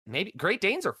maybe Great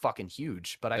Danes are fucking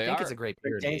huge, but I think it's a Great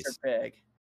Pyrenees. Great Danes are big.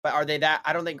 But are they that?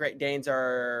 I don't think Great Danes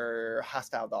are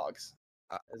hostile dogs.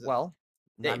 I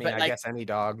guess any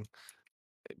dog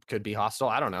could be hostile.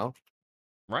 I don't know.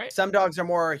 Right. Some dogs are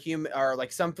more human, or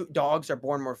like some dogs are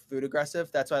born more food aggressive.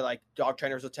 That's why like dog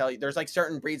trainers will tell you there's like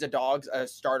certain breeds of dogs a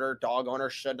starter dog owner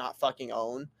should not fucking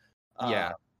own.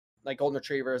 Like golden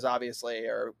retrievers, obviously,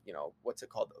 or what's it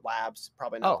called? Labs,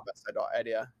 probably not the best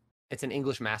idea. It's an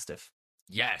English Mastiff.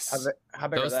 Yes. How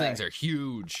big those things are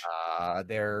huge.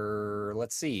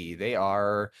 They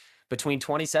are between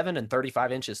 27 and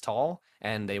 35 inches tall,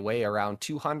 and they weigh around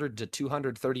 200 to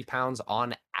 230 pounds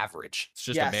on average. It's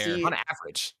just a bear. On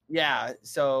average. Yeah,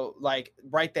 so like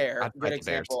right there, good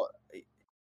example.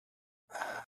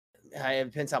 It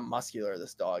depends how muscular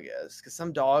this dog is, because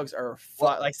some dogs are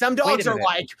some dogs are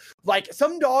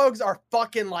some dogs are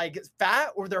fucking like fat,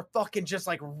 or they're fucking just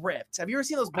like ripped. Have you ever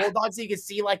seen those bulldogs that you can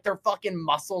see like their fucking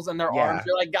muscles in their arms?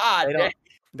 You're like, God,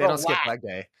 they don't skip leg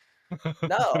day.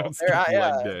 No,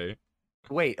 leg day.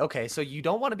 Wait, okay, so you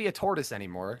don't want to be a tortoise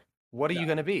anymore. What are you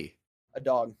going to be? A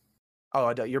dog.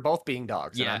 Oh, you're both being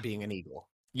dogs, and I'm being an eagle.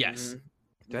 Yes. Mm-hmm.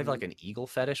 Do I have like an eagle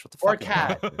fetish? What the or fuck?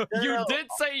 Or a cat. You did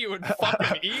say you would fuck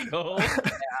an eagle.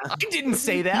 I didn't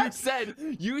say that.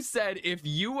 You said if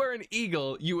you were an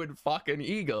eagle, you would fuck an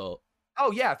eagle.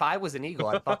 Oh yeah, if I was an eagle,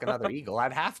 I'd fuck another eagle.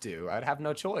 I'd have to. I'd have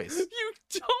no choice.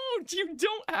 You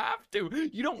don't have to.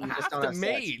 You don't have to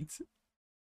mate.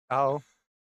 Oh.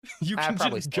 You can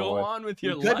just go on with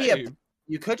your life.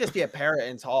 You could just be a parrot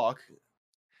and talk.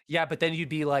 Yeah, but then you'd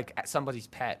be like somebody's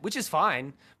pet, which is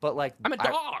fine. But like, I'm a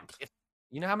dog.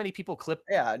 You know how many people clip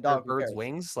Yeah, a their dog. Who birds' cares?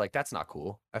 wings? Like, that's not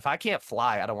cool. If I can't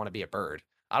fly, I don't want to be a bird.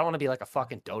 I don't want to be like a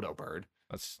fucking dodo bird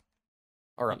That's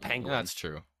or a penguin. That's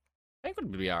true.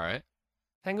 Penguin would be all right.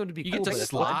 Penguin would be You cool, get but to what's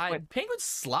the point? slide. Penguins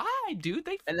slide, dude.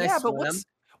 They And they Yeah, but swim.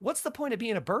 what's the point of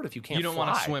being a bird if you can't you don't fly?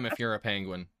 want to swim if you're a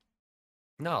penguin.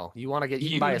 No, you want to get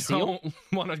eaten You by a seal? don't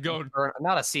want to go. Or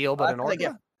not a seal, but Well, an that's how they get-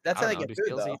 orca? That's I how they don't know, get do food,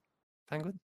 seals though. eat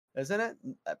penguin? Isn't it?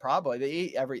 Probably. They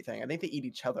eat everything. I think they eat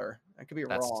each other. I could be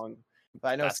That's- wrong, but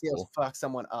I know that's seals cool. fuck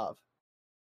someone up.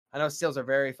 I know seals are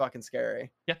very fucking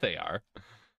scary. Yeah, they are.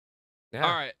 Yeah.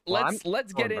 All right, Well,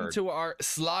 let's get bird. into our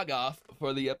slog off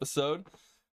for the episode.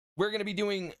 We're gonna be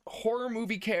doing horror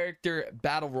movie character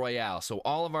battle royale. So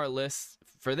all of our lists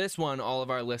for this one, all of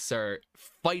our lists are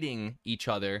fighting each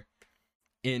other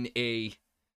in a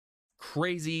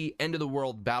crazy end of the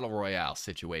world battle royale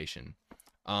situation.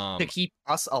 To keep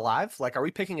us alive? Like, are we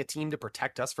picking a team to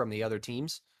protect us from the other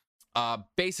teams?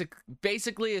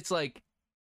 Basically, it's like,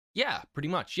 yeah, pretty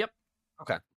much. Yep.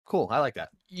 Okay, cool. I like that.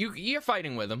 You're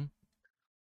fighting with them.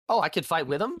 Oh, I could fight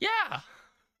with them? Yeah.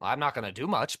 I'm not going to do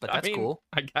much, but that's cool.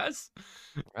 I guess.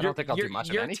 I don't think I'll do much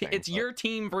of anything. It's but- your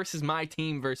team versus my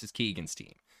team versus Keegan's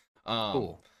team.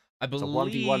 Cool. I believe. So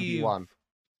 1v1v1.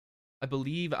 I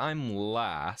believe I'm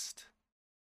last.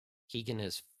 Keegan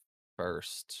is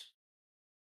first.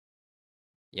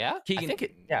 Yeah? Keegan, I think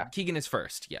it, yeah. Keegan is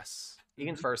first. Yes.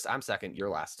 Keegan's first. I'm second. You're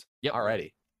last. Yep.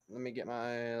 Alrighty. Let me get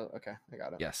my. Okay, I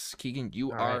got it. Yes, Keegan,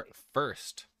 you All are right.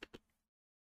 first.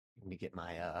 Let me get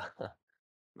my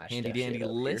my Handy stuff shit dandy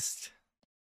over here. list.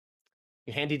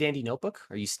 Your handy dandy notebook?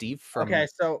 Are you Steve from Okay,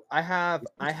 so I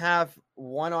have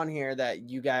one on here that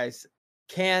you guys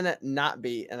can not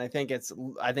beat, and I think it's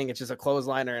just a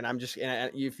clothesliner, and I'm just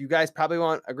if you guys probably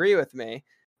won't agree with me,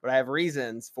 but I have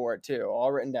reasons for it too,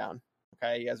 all written down.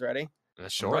 Okay, you guys ready? I'm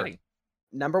Sure. ready.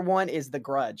 Number one is The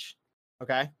Grudge.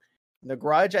 Okay. The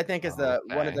Grudge, I think, is one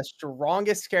of Okay. the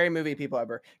strongest scary movie people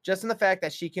ever. Just in the fact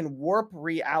that she can warp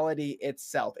reality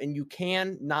itself, and you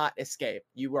cannot escape.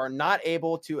 You are not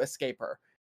able to escape her.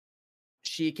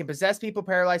 She can possess people,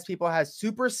 paralyze people, has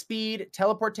super speed,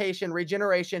 teleportation,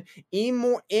 regeneration,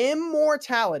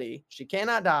 immortality. She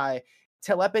cannot die,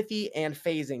 telepathy, and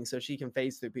phasing, so she can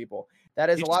phase through people.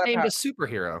 That is You a lot of named power. a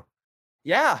superhero.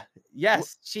 Yeah.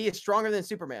 Yes. She is stronger than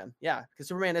Superman. Yeah. Because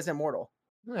Superman is immortal.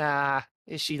 Ah,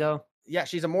 is she though? Yeah.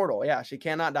 She's immortal. Yeah. She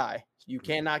cannot die. You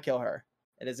cannot kill her.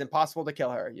 It is impossible to kill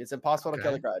her. It's impossible to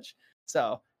kill the Okay. Grudge.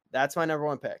 So that's my number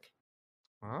one pick.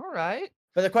 All right.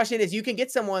 But the question is, you could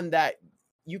get someone,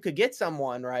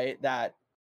 right, that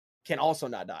can also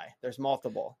not die. There's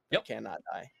multiple that Yep. cannot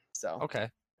die. So Okay.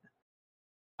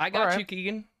 I got Alright. you,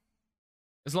 Keegan.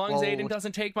 As long as Well- Aiden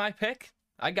doesn't take my pick,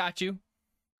 I got you.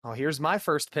 Well, here's my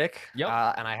first pick. Yep.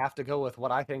 And I have to go with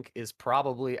what I think is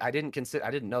probably I didn't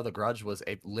know the Grudge was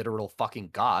a literal fucking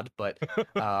god, but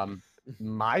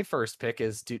my first pick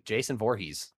is Jason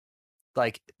Voorhees.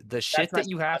 Like the shit that's that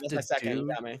you have that's to my second. You do.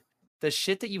 got me. The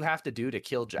shit that you have to do to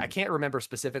kill I can't remember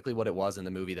specifically what it was in the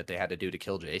movie that they had to do to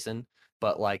kill Jason,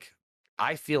 but like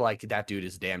I feel like that dude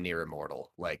is damn near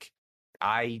immortal. Like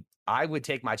I would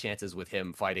take my chances with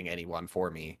him fighting anyone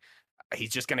for me. He's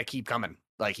just going to keep coming.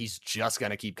 Like he's just going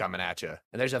to keep coming at you.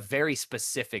 And there's a very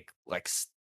specific like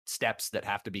steps that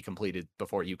have to be completed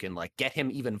before you can like get him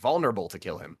even vulnerable to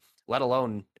kill him, let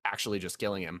alone actually just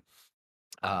killing him.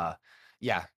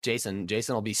 Yeah, Jason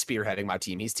will be spearheading my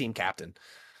team. He's team captain.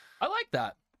 I like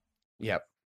that. Yep.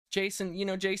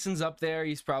 Jason, Jason's up there.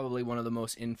 He's probably one of the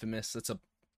most infamous. That's a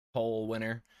poll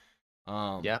winner.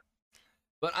 Yeah.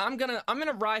 But I'm gonna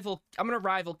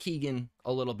rival Keegan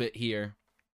a little bit here.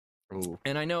 Ooh.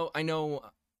 And I know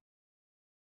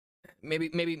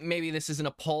maybe this isn't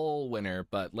a poll winner,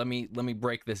 but let me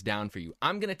break this down for you.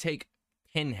 I'm gonna take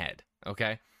Pinhead,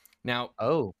 okay? Now,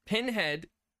 Oh. Pinhead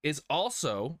is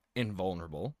also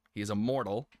invulnerable. He is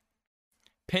immortal.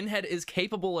 Pinhead is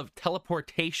capable of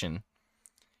teleportation.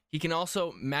 He can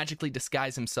also magically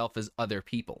disguise himself as other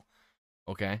people.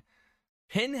 Okay?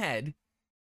 Pinhead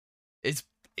is,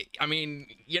 I mean,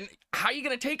 how are you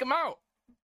going to take him out?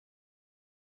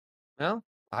 Well,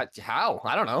 how?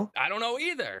 I don't know. I don't know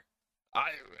either.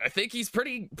 I think he's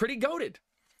pretty goated.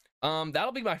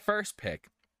 That'll be my first pick.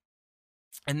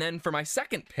 And then for my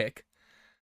second pick,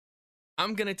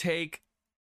 I'm going to take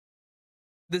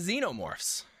the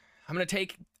Xenomorphs. I'm going to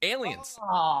take aliens.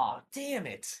 Oh, damn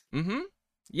it. Mm-hmm.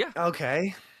 Yeah.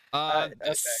 Okay. Okay.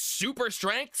 Super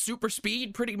strength, super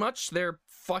speed, pretty much. They're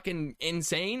fucking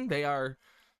insane. They are.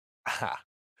 I'm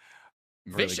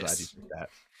really glad Vicious. you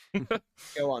picked that.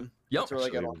 Go on. Yep. That's a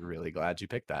really good Actually, one. really glad you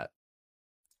picked that.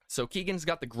 So Keegan's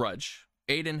got the Grudge.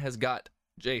 Aiden has got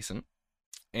Jason.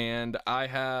 And I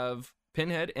have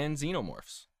Pinhead and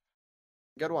Xenomorphs.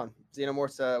 Good one.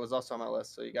 Xenomorphs was also on my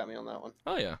list, so you got me on that one.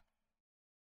 Oh yeah.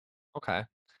 Okay.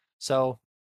 So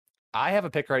I have a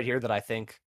pick right here that I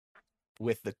think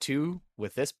with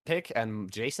this pick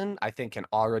and Jason, I think can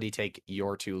already take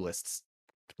your two list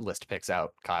picks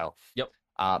out, Kyle. Yep.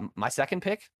 My second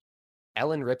pick,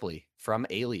 Ellen Ripley from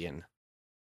Alien.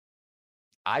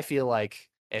 I feel like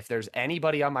if there's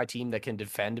anybody on my team that can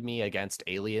defend me against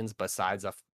aliens besides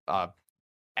a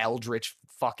eldritch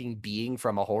fucking being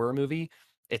from a horror movie,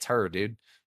 it's her, dude.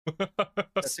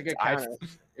 That's a good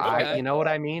counter. You know what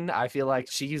I mean? I feel like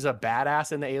she's a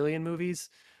badass in the Alien movies,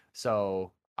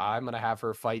 so I'm gonna have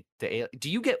her fight the alien. Do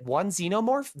you get one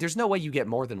xenomorph? There's no way you get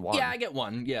more than one. Yeah, I get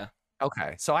one. Yeah.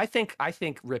 Okay, so I think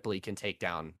Ripley can take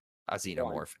down a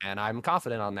xenomorph, and I'm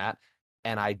confident on that.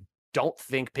 And I don't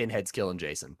think Pinhead's killing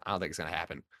Jason. I don't think it's gonna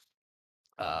happen.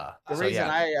 The reason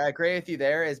I agree with you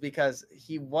there is because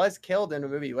he was killed in a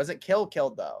movie. He wasn't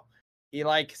killed though. He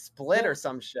like split or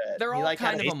some shit. They're all like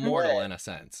kind of immortal in a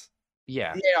sense.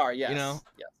 Yeah, they are. Yes. You know.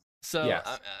 Yes. So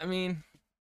yes. I mean,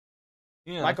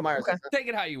 you know, Michael Myers. Take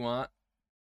it how you want.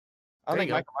 I don't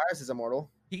think Michael Myers is immortal.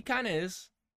 He kind of is.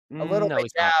 A little bit,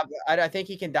 yeah. I think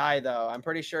he can die though. I'm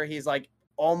pretty sure he's like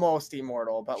almost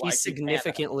immortal, but he's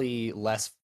significantly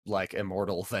less like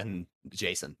immortal than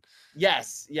Jason.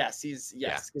 Yes, he's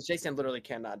because Jason literally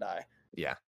cannot die.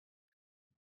 Yeah.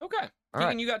 Okay. All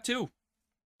Keegan, you got two.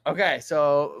 Okay,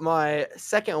 so my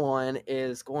second one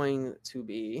is going to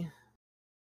be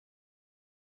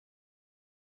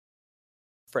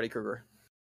Freddy Krueger.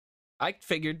 I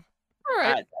figured. All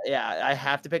right. I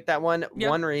have to pick that one. Yep.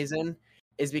 One reason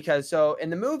is because so in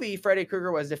the movie, Freddy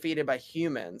Krueger was defeated by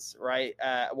humans, right?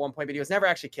 At one point, but he was never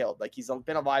actually killed. Like he's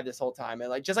been alive this whole time,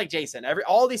 and like just like Jason,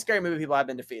 all these scary movie people have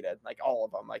been defeated, like all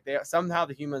of them. Like they somehow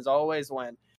the humans always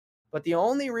win, but the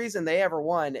only reason they ever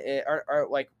won or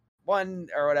like won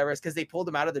or whatever is because they pulled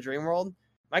him out of the dream world.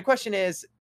 My question is,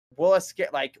 will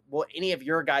any of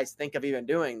your guys think of even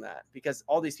doing that? Because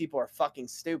all these people are fucking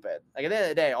stupid. Like at the end of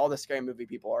the day, all the scary movie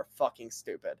people are fucking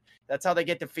stupid. That's how they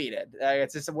get defeated.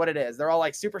 It's just what it is. They're all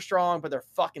like super strong, but they're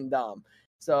fucking dumb.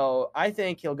 So I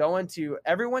think he'll go into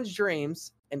everyone's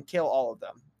dreams and kill all of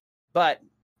them. But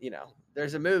you know,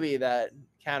 there's a movie that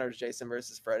counters Jason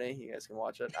versus Freddy. You guys can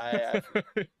watch it.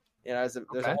 You know,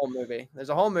 there's a whole movie. There's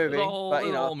a whole movie, but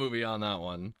you know, a whole movie on that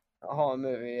one. A whole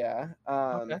movie, yeah.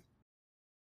 Okay.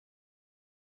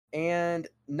 And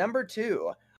number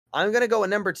two, I'm gonna go with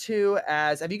number two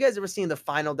as. Have you guys ever seen The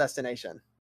Final Destination?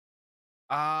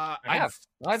 I've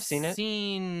seen it.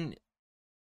 Seen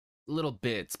little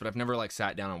bits, but I've never like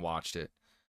sat down and watched it.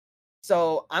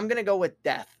 So I'm gonna go with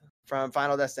Death from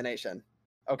Final Destination.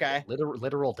 Okay.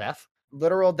 Literal death.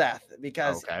 Literal death,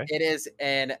 because it is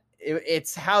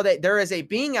it's how there is a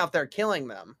being out there killing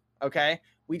them. Okay.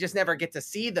 We just never get to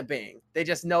see the being. They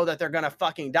just know that they're gonna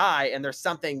fucking die, and there's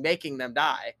something making them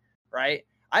die. Right?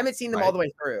 I haven't seen them all the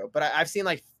way through, but I've seen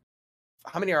like,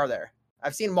 how many are there?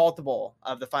 I've seen multiple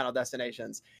of the Final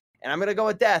Destinations, and I'm gonna go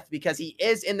with Death because he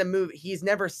is in the movie. He's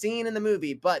never seen in the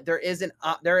movie, but there is an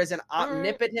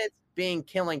omnipotent being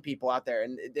killing people out there,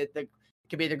 and it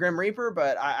could be the Grim Reaper,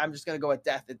 but I'm just gonna go with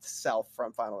Death itself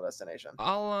from Final Destination.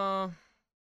 I'll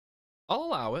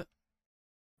allow it.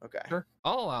 Okay. Sure.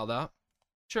 I'll allow that.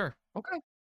 Sure. Okay.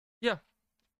 Yeah.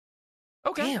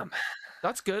 Okay. Damn.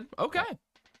 That's good. Okay.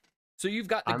 So you've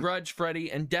got The Grudge,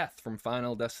 Freddy, and Death from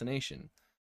Final Destination.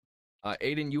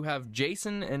 Aiden, you have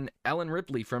Jason and Ellen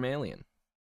Ripley from Alien.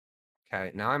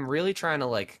 Okay, now I'm really trying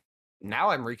to now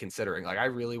I'm reconsidering. Like, I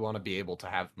really want to be able to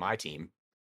have my team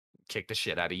kick the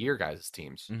shit out of your guys'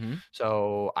 teams. Mm-hmm.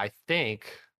 So I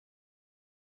think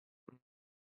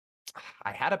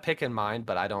I had a pick in mind,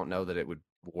 but I don't know that it would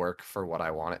work for what I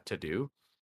want it to do.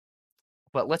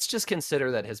 But let's just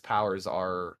consider that his powers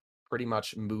are pretty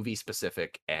much movie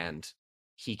specific, and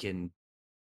he can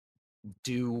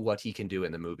do what he can do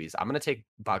in the movies. I'm gonna take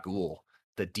Bagul,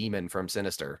 the demon from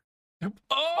Sinister. Okay. It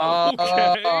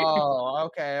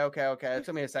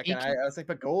took me a second. I was like,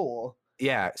 Bagul.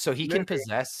 Yeah, so he can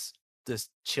possess this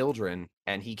children,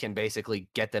 and he can basically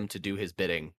get them to do his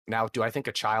bidding. Now, do I think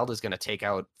a child is gonna take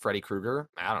out Freddy Krueger?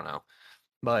 I don't know,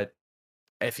 but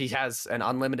if he has an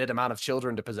unlimited amount of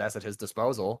children to possess at his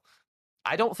disposal,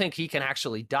 I don't think he can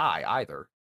actually die either.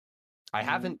 I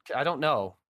don't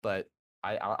know, but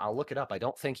I'll look it up. I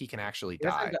don't think he can actually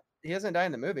die. He doesn't die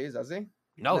in the movies, does he?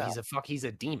 No, he's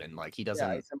a demon. Like, he doesn't.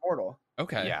 Yeah, he's immortal.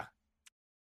 Okay. Yeah.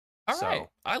 All right.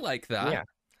 I like that. Yeah.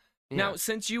 Now,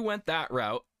 since you went that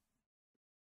route,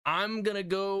 I'm going to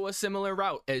go a similar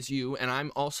route as you, and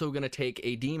I'm also going to take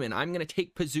a demon. I'm going to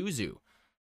take Pazuzu.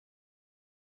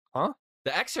 Huh?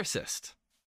 The Exorcist.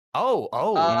 Oh,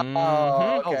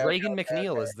 Mhm. okay, Reagan okay,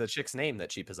 McNeil okay. is the chick's name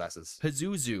that she possesses.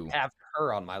 Pazuzu. I have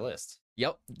her on my list.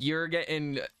 Yep, you're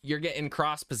getting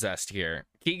cross possessed here.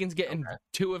 Keegan's getting Okay.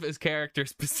 2 of his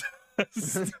characters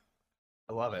possessed.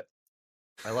 I love it.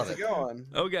 I love That's it. a good one.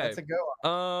 Okay. That's a good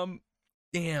one.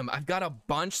 Damn, I've got a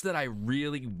bunch that I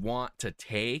really want to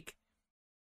take.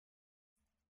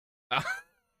 I'm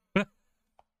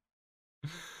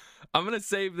gonna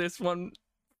save this one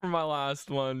for my last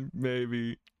one,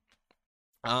 maybe.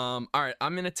 All right,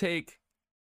 I'm gonna take.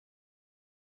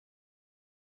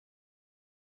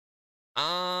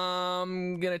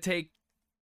 I'm gonna take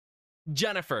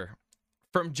Jennifer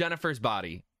from Jennifer's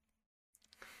Body.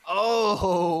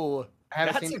 Oh, I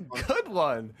haven't that's seen a this one. good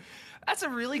one. That's a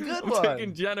really good I'm one.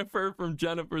 taking Jennifer from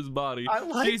Jennifer's Body. I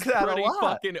like She's that a pretty lot.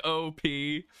 fucking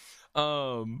OP.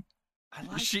 I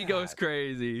like She that. goes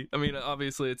crazy. I mean,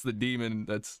 obviously it's the demon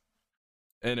that's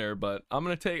in her, but I'm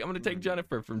gonna take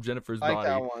Jennifer from Jennifer's I like Body.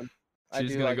 that one. I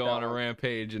She's do gonna like go that on a one.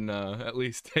 rampage and at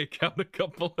least take out a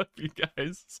couple of you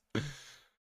guys. I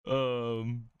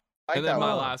like And then that my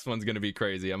one. last one's gonna be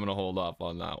crazy. I'm gonna hold off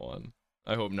on that one.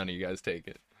 I hope none of you guys take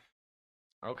it.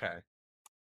 Okay.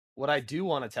 What I do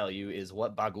want to tell you is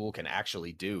what Bagul can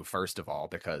actually do, first of all,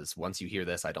 because once you hear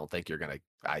this, I don't think you're going to,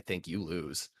 I think you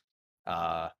lose.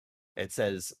 It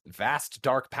says vast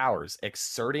dark powers,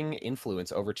 exerting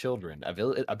influence over children,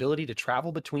 ability to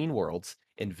travel between worlds,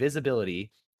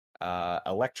 invisibility,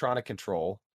 electronic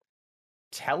control,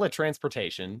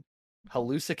 teletransportation,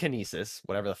 hallucinokinesis,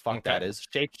 whatever the fuck that Okay. is,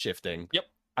 shape shifting. Yep.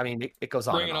 I mean, it goes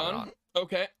on Bring and it on and on. on.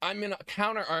 Okay, I'm gonna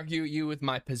counter argue you with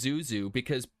my Pazuzu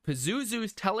because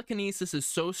Pazuzu's telekinesis is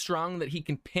so strong that he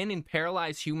can pin and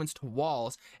paralyze humans to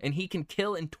walls, and he can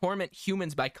kill and torment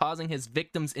humans by causing his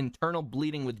victims internal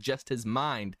bleeding with just his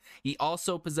mind. He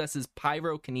also possesses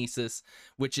pyrokinesis,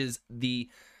 which is the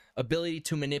ability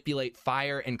to manipulate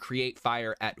fire and create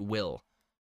fire at will.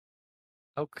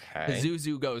 Okay.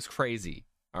 Pazuzu goes crazy.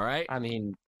 All right. I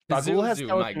mean, Bagul has Pazuzu,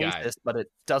 my guy. telekinesis, but it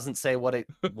doesn't say what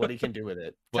he can do with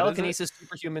it. What is it? Telekinesis,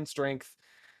 superhuman strength,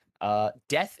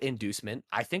 death inducement.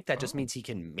 I think that just means he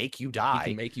can make you die. He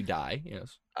can make you die.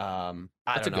 Yes. I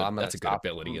That's don't know. I'm gonna that's a good stop.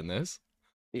 ability in this.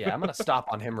 Yeah, I'm gonna stop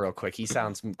on him real quick. He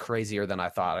sounds crazier than I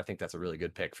thought. I think that's a really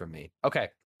good pick from me. Okay,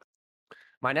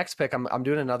 my next pick, I'm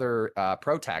doing another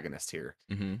protagonist here,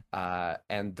 Mm-hmm.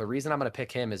 and the reason I'm gonna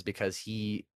pick him is because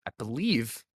I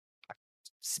believe.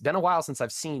 It's been a while since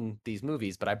I've seen these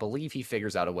movies, but I believe he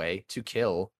figures out a way to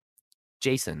kill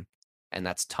Jason, and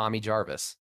that's Tommy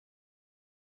Jarvis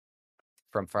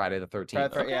from Friday the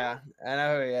 13th. Yeah, I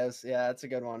know who he is. Yeah, that's a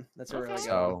good one. That's a really good one.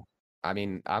 So, I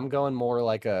mean, I'm going more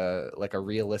like a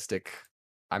realistic.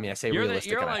 I mean, I say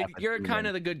realistic. You're kind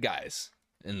of the good guys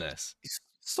in this.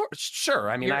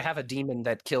 Sure. I mean, I have a demon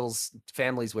that kills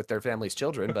families with their families'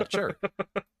 children, but sure.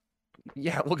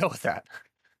 Yeah, we'll go with that.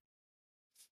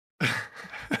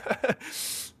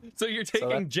 So you're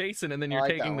taking Jason, and then you're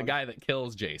like taking the that guy that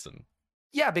kills Jason.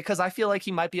 Yeah, because I feel like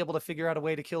he might be able to figure out a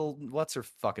way to kill what's her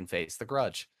fucking face, the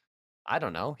Grudge. I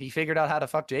don't know. He figured out how to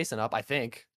fuck Jason up, I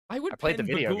think. I would played pin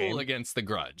the video Bagul game. against the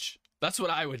Grudge. That's what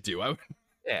I would do.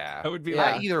 Yeah. I would be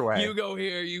Yeah. like, Either way. you go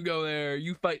here, you go there,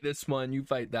 you fight this one, you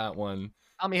fight that one.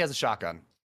 Tommy has a shotgun.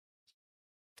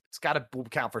 It's got to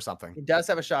count for something. He does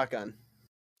have a shotgun.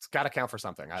 It's got to count for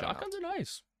something. I don't know. Shotguns are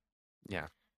nice. Yeah.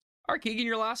 All right, Keegan,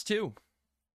 your last two.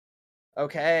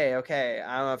 Okay.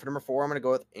 For number 4, I'm gonna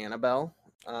go with Annabelle.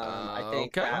 I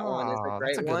think Okay. that one is a Oh,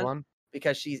 great that's a good one.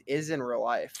 because she is in real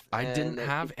life. I didn't and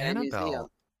have she's in a museum.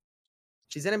 Annabelle.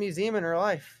 She's in a museum in real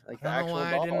life, like the I don't know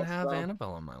actual why I didn't doll, have so-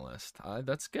 Annabelle on my list.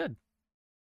 That's good.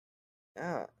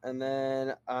 Yeah, and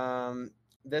then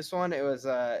this one it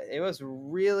was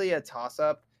really a toss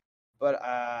up, but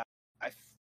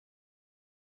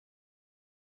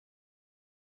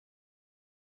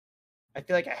I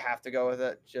feel like I have to go with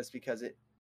it just because it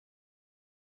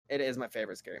is my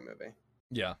favorite scary movie.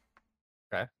 Yeah.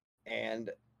 And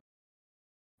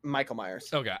Michael Myers.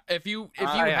 Okay. If you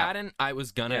yeah. hadn't, I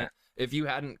was gonna. Yeah. If you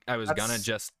hadn't, I was gonna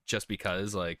That's- just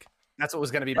because like. That's what was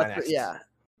going to be my That's next. yeah.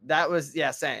 That was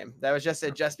same. That was just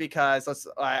it. Just because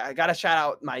I gotta shout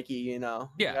out Mikey. You know.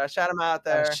 Yeah. Gotta shout him out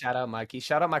there. Shout out Mikey.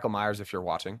 Shout out Michael Myers if you're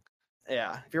watching.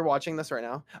 Yeah, if you're watching this right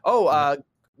now. Oh,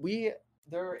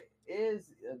 there is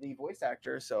the voice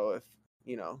actor. So if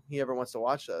he ever wants to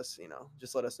watch this,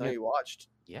 just let us know Yeah. you watched.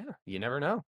 Yeah, you never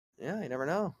know. Yeah, you never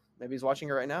know. Maybe he's watching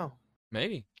it right now.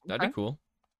 Maybe that'd Okay. be cool.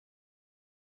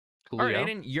 Coolio. All right,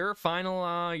 Aiden, your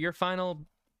final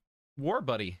war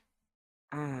buddy.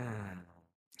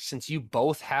 Since you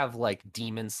both have like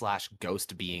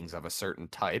demon/ghost beings of a certain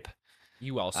type,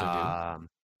 You also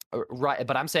do. right?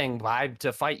 But I'm saying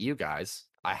to fight you guys,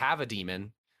 I have a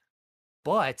demon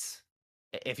But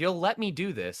if you'll let me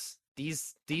do this,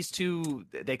 these two,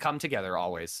 they come together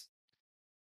always.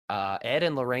 Ed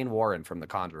and Lorraine Warren from The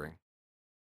Conjuring.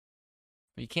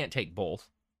 You can't take both.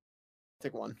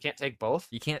 Take one. Can't take both.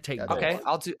 You can't take Yeah, both. Okay,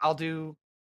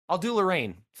 I'll do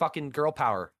Lorraine. Fucking girl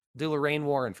power. Do Lorraine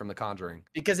Warren from The Conjuring.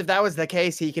 Because if that was the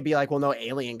case, he could be like, well, no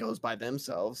alien goes by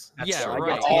themselves. Yeah, true.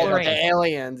 right. I'll take All of Lorraine. the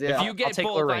aliens. Yeah. If you get take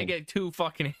both, I Lorraine. get two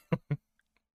fucking.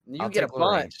 You I'll get a take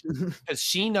Lorraine. bunch. Because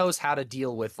she knows how to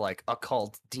deal with like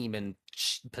occult demon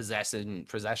possession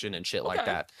and shit like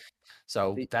Okay. that.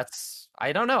 So that's,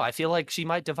 I don't know. I feel like she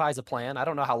might devise a plan. I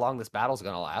don't know how long this battle's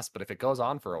gonna last, but if it goes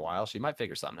on for a while, she might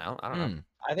figure something out. I don't know.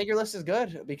 I think your list is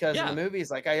good because Yeah. in the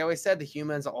movies, like I always said, the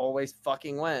humans always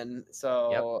fucking win.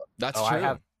 So That's Oh,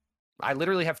 true. I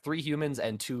literally have 3 humans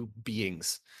and 2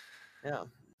 beings. yeah,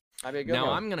 might be a good Now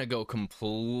one. I'm gonna go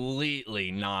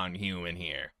completely non-human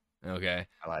here. Okay.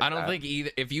 like I don't that. think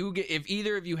if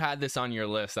either of you had this on your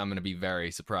list, I'm gonna be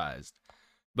very surprised.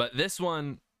 But this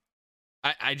one,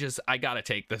 I gotta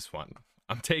take this one.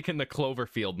 I'm taking the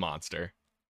Cloverfield monster.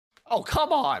 Oh,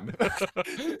 come on.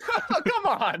 Come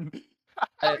on.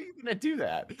 How are you gonna do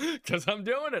that? Because I'm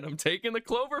doing it. I'm taking the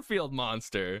Cloverfield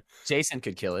monster. Jason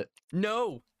could kill it.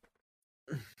 No,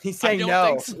 He's I saying don't no.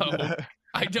 think so.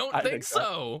 I don't I think think so.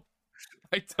 so.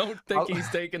 I don't think I'll- he's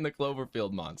taking the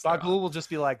Cloverfield monster. Bagul will just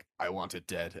be like, I want it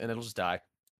dead, and it'll just die.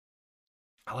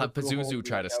 I'll have Pazuzu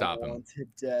try to stop him.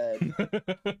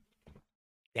 Dead.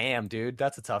 Damn, dude,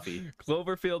 that's a toughie.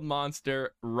 Cloverfield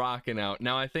monster rocking out.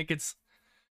 Now I think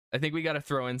we got to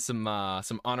throw in some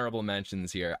honorable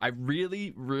mentions here. I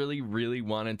really, really, really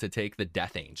wanted to take the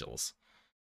Death Angels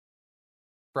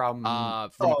From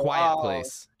from Oh, Quiet wow.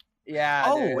 Place. Yeah.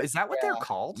 oh, dude. is that what they're yeah.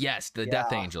 called? Yes, the Death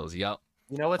Yeah. Angels. Yep.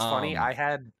 You know what's funny? Um,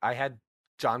 I had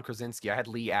John Krasinski. I had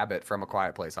Lee Abbott from A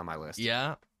Quiet Place on my list.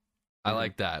 Yeah. I Mhm.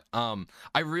 like that.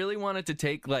 I really wanted to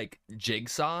take like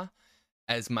Jigsaw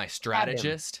as my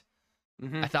strategist.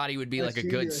 Mhm. I thought he would be That's like a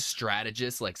good genius.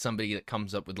 strategist, like somebody that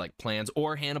comes up with like plans,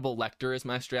 or Hannibal Lecter as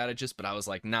my strategist, but I was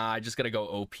like, nah, I just gotta go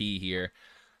OP here.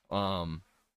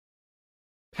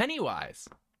 Pennywise.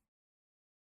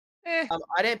 I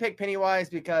didn't pick Pennywise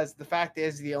because the fact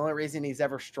is the only reason he's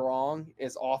ever strong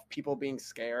is off people being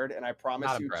scared. And I promise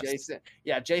Not you, impressed.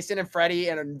 Jason and Freddy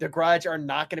and The Grudge are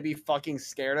not going to be fucking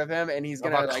scared of him. And he's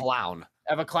Of going a to like clown.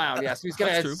 have a clown. Yes, he's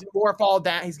That's going true. to more fall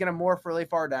down. He's going to morph really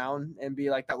far down and be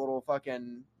like that little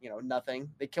fucking nothing.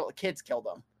 Kids killed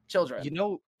them. Children. You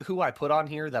know who I put on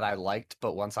here that I liked,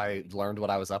 but once I learned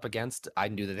what I was up against, I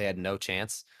knew that they had no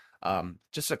chance.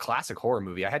 Just a classic horror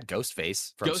movie. I had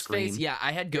Ghostface from Scream. Ghostface, yeah,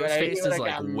 I had Dude, Ghostface he as would've like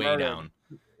got way murdered. down.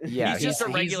 Yeah, he's just a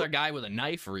he's- regular guy with a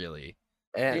knife, really.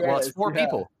 And, well, it's Yes, 4 yeah.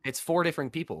 people. It's 4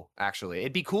 different people, actually.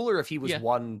 It'd be cooler if he was Yeah.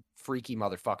 one freaky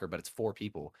motherfucker, but it's 4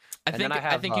 people. I And think then I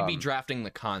I have, think you'd be drafting the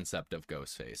concept of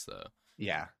Ghostface though. Yeah.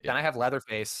 Yeah. Then I have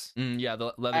Leatherface Yeah,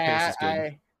 the Leatherface is good.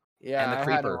 and the I had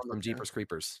Creeper him on from the- Jeepers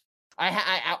Creepers.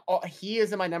 he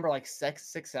is in my number like 6,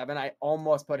 7. I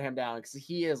almost put him down because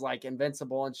he is like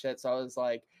invincible and shit. So I was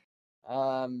like,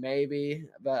 maybe,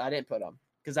 but I didn't put him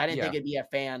because I didn't think Yeah. it'd be a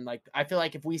fan. Like I feel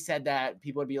like if we said that,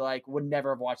 people would be like, would never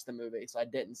have watched the movie. So I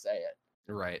didn't say it.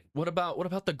 Right. What about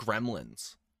the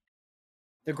Gremlins?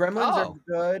 The Gremlins Oh.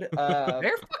 are good.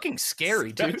 They're fucking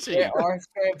scary, dude. Sketchy. They are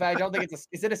scary, but I don't think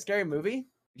is it a scary movie?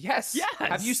 Yes.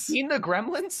 Have you Yes. seen the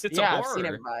Gremlins? It's yeah, a I've seen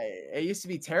it. horror. I used to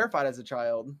be terrified as a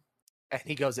child, And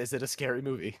he goes, "Is it a scary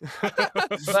movie?" but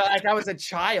like I was a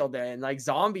child then. Like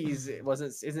zombies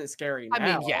isn't scary now.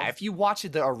 I mean, yeah. If you watch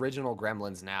the original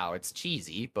Gremlins now, it's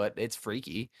cheesy, but it's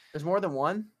freaky. There's more than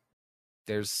one.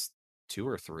 There's 2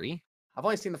 or 3. I've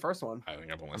only seen the first one. I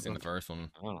think I've only seen the first one.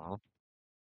 I don't know.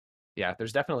 Yeah,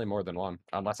 there's definitely more than one,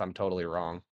 unless I'm totally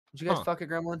wrong. Did you guys Huh. fuck a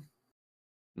gremlin?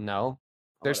 No,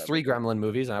 Oh, there's whatever. 3 Gremlin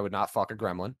movies, and I would not fuck a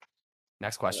Gremlin.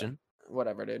 Next question.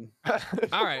 Whatever, dude.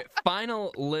 All right,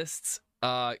 final lists.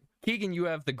 Keegan, you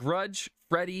have The Grudge,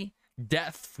 Freddy,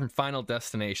 Death from Final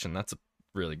Destination. That's a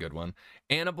really good one.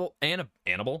 Annabelle, and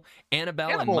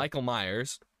Annabelle. Michael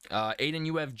Myers. Aiden,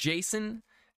 you have Jason,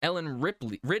 Ellen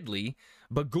Ridley,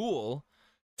 Bagul,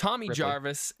 Tommy Ripley.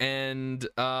 Jarvis, and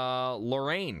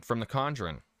Lorraine from The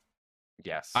Conjuring.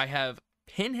 Yes. I have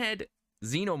Pinhead,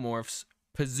 Xenomorphs,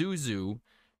 Pazuzu,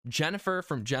 Jennifer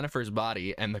from Jennifer's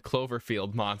Body, and the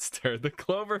Cloverfield Monster. The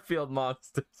Cloverfield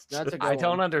Monster. That's a good I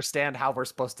don't one. understand how we're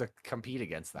supposed to compete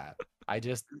against that.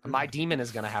 My demon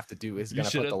is gonna have to You put should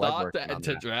the have thought legwork in on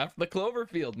to that. draft the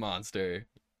Cloverfield Monster.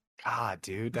 God,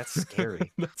 dude, that's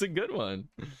scary. That's a good one.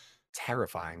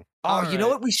 Terrifying. All Oh, you know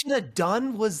right. what we should have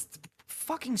done was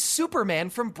fucking Superman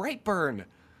from Brightburn.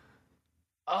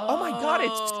 Oh my God,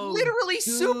 it's literally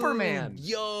Superman.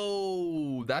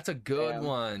 Yo, that's a good Damn.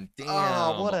 one. Damn.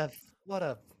 Oh, what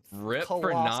a rip for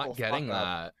colossal not getting fuck up.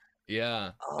 that.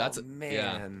 Yeah. Oh That's man.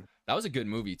 Yeah. That was a good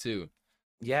movie too.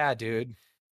 Yeah, dude.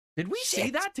 Did we see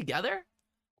Shit. that together?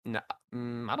 No,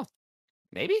 I don't.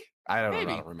 Maybe I don't.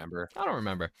 Maybe. I don't remember. I don't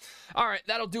remember. All right,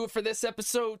 that'll do it for this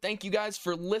episode. Thank you guys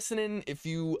for listening. If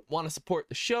you want to support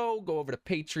the show, go over to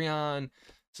Patreon,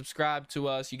 subscribe to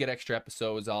us. You get extra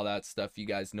episodes, all that stuff. You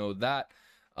guys know that.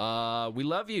 We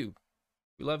love you.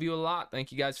 We love you a lot.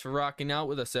 Thank you guys for rocking out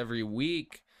with us every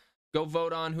week. Go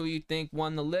vote on who you think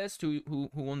won the list, who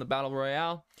won the Battle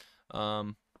Royale.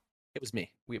 It was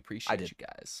me. We appreciate you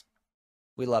guys.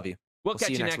 We love you. We'll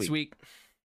catch you next week.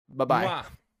 Bye bye.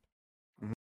 Mwah.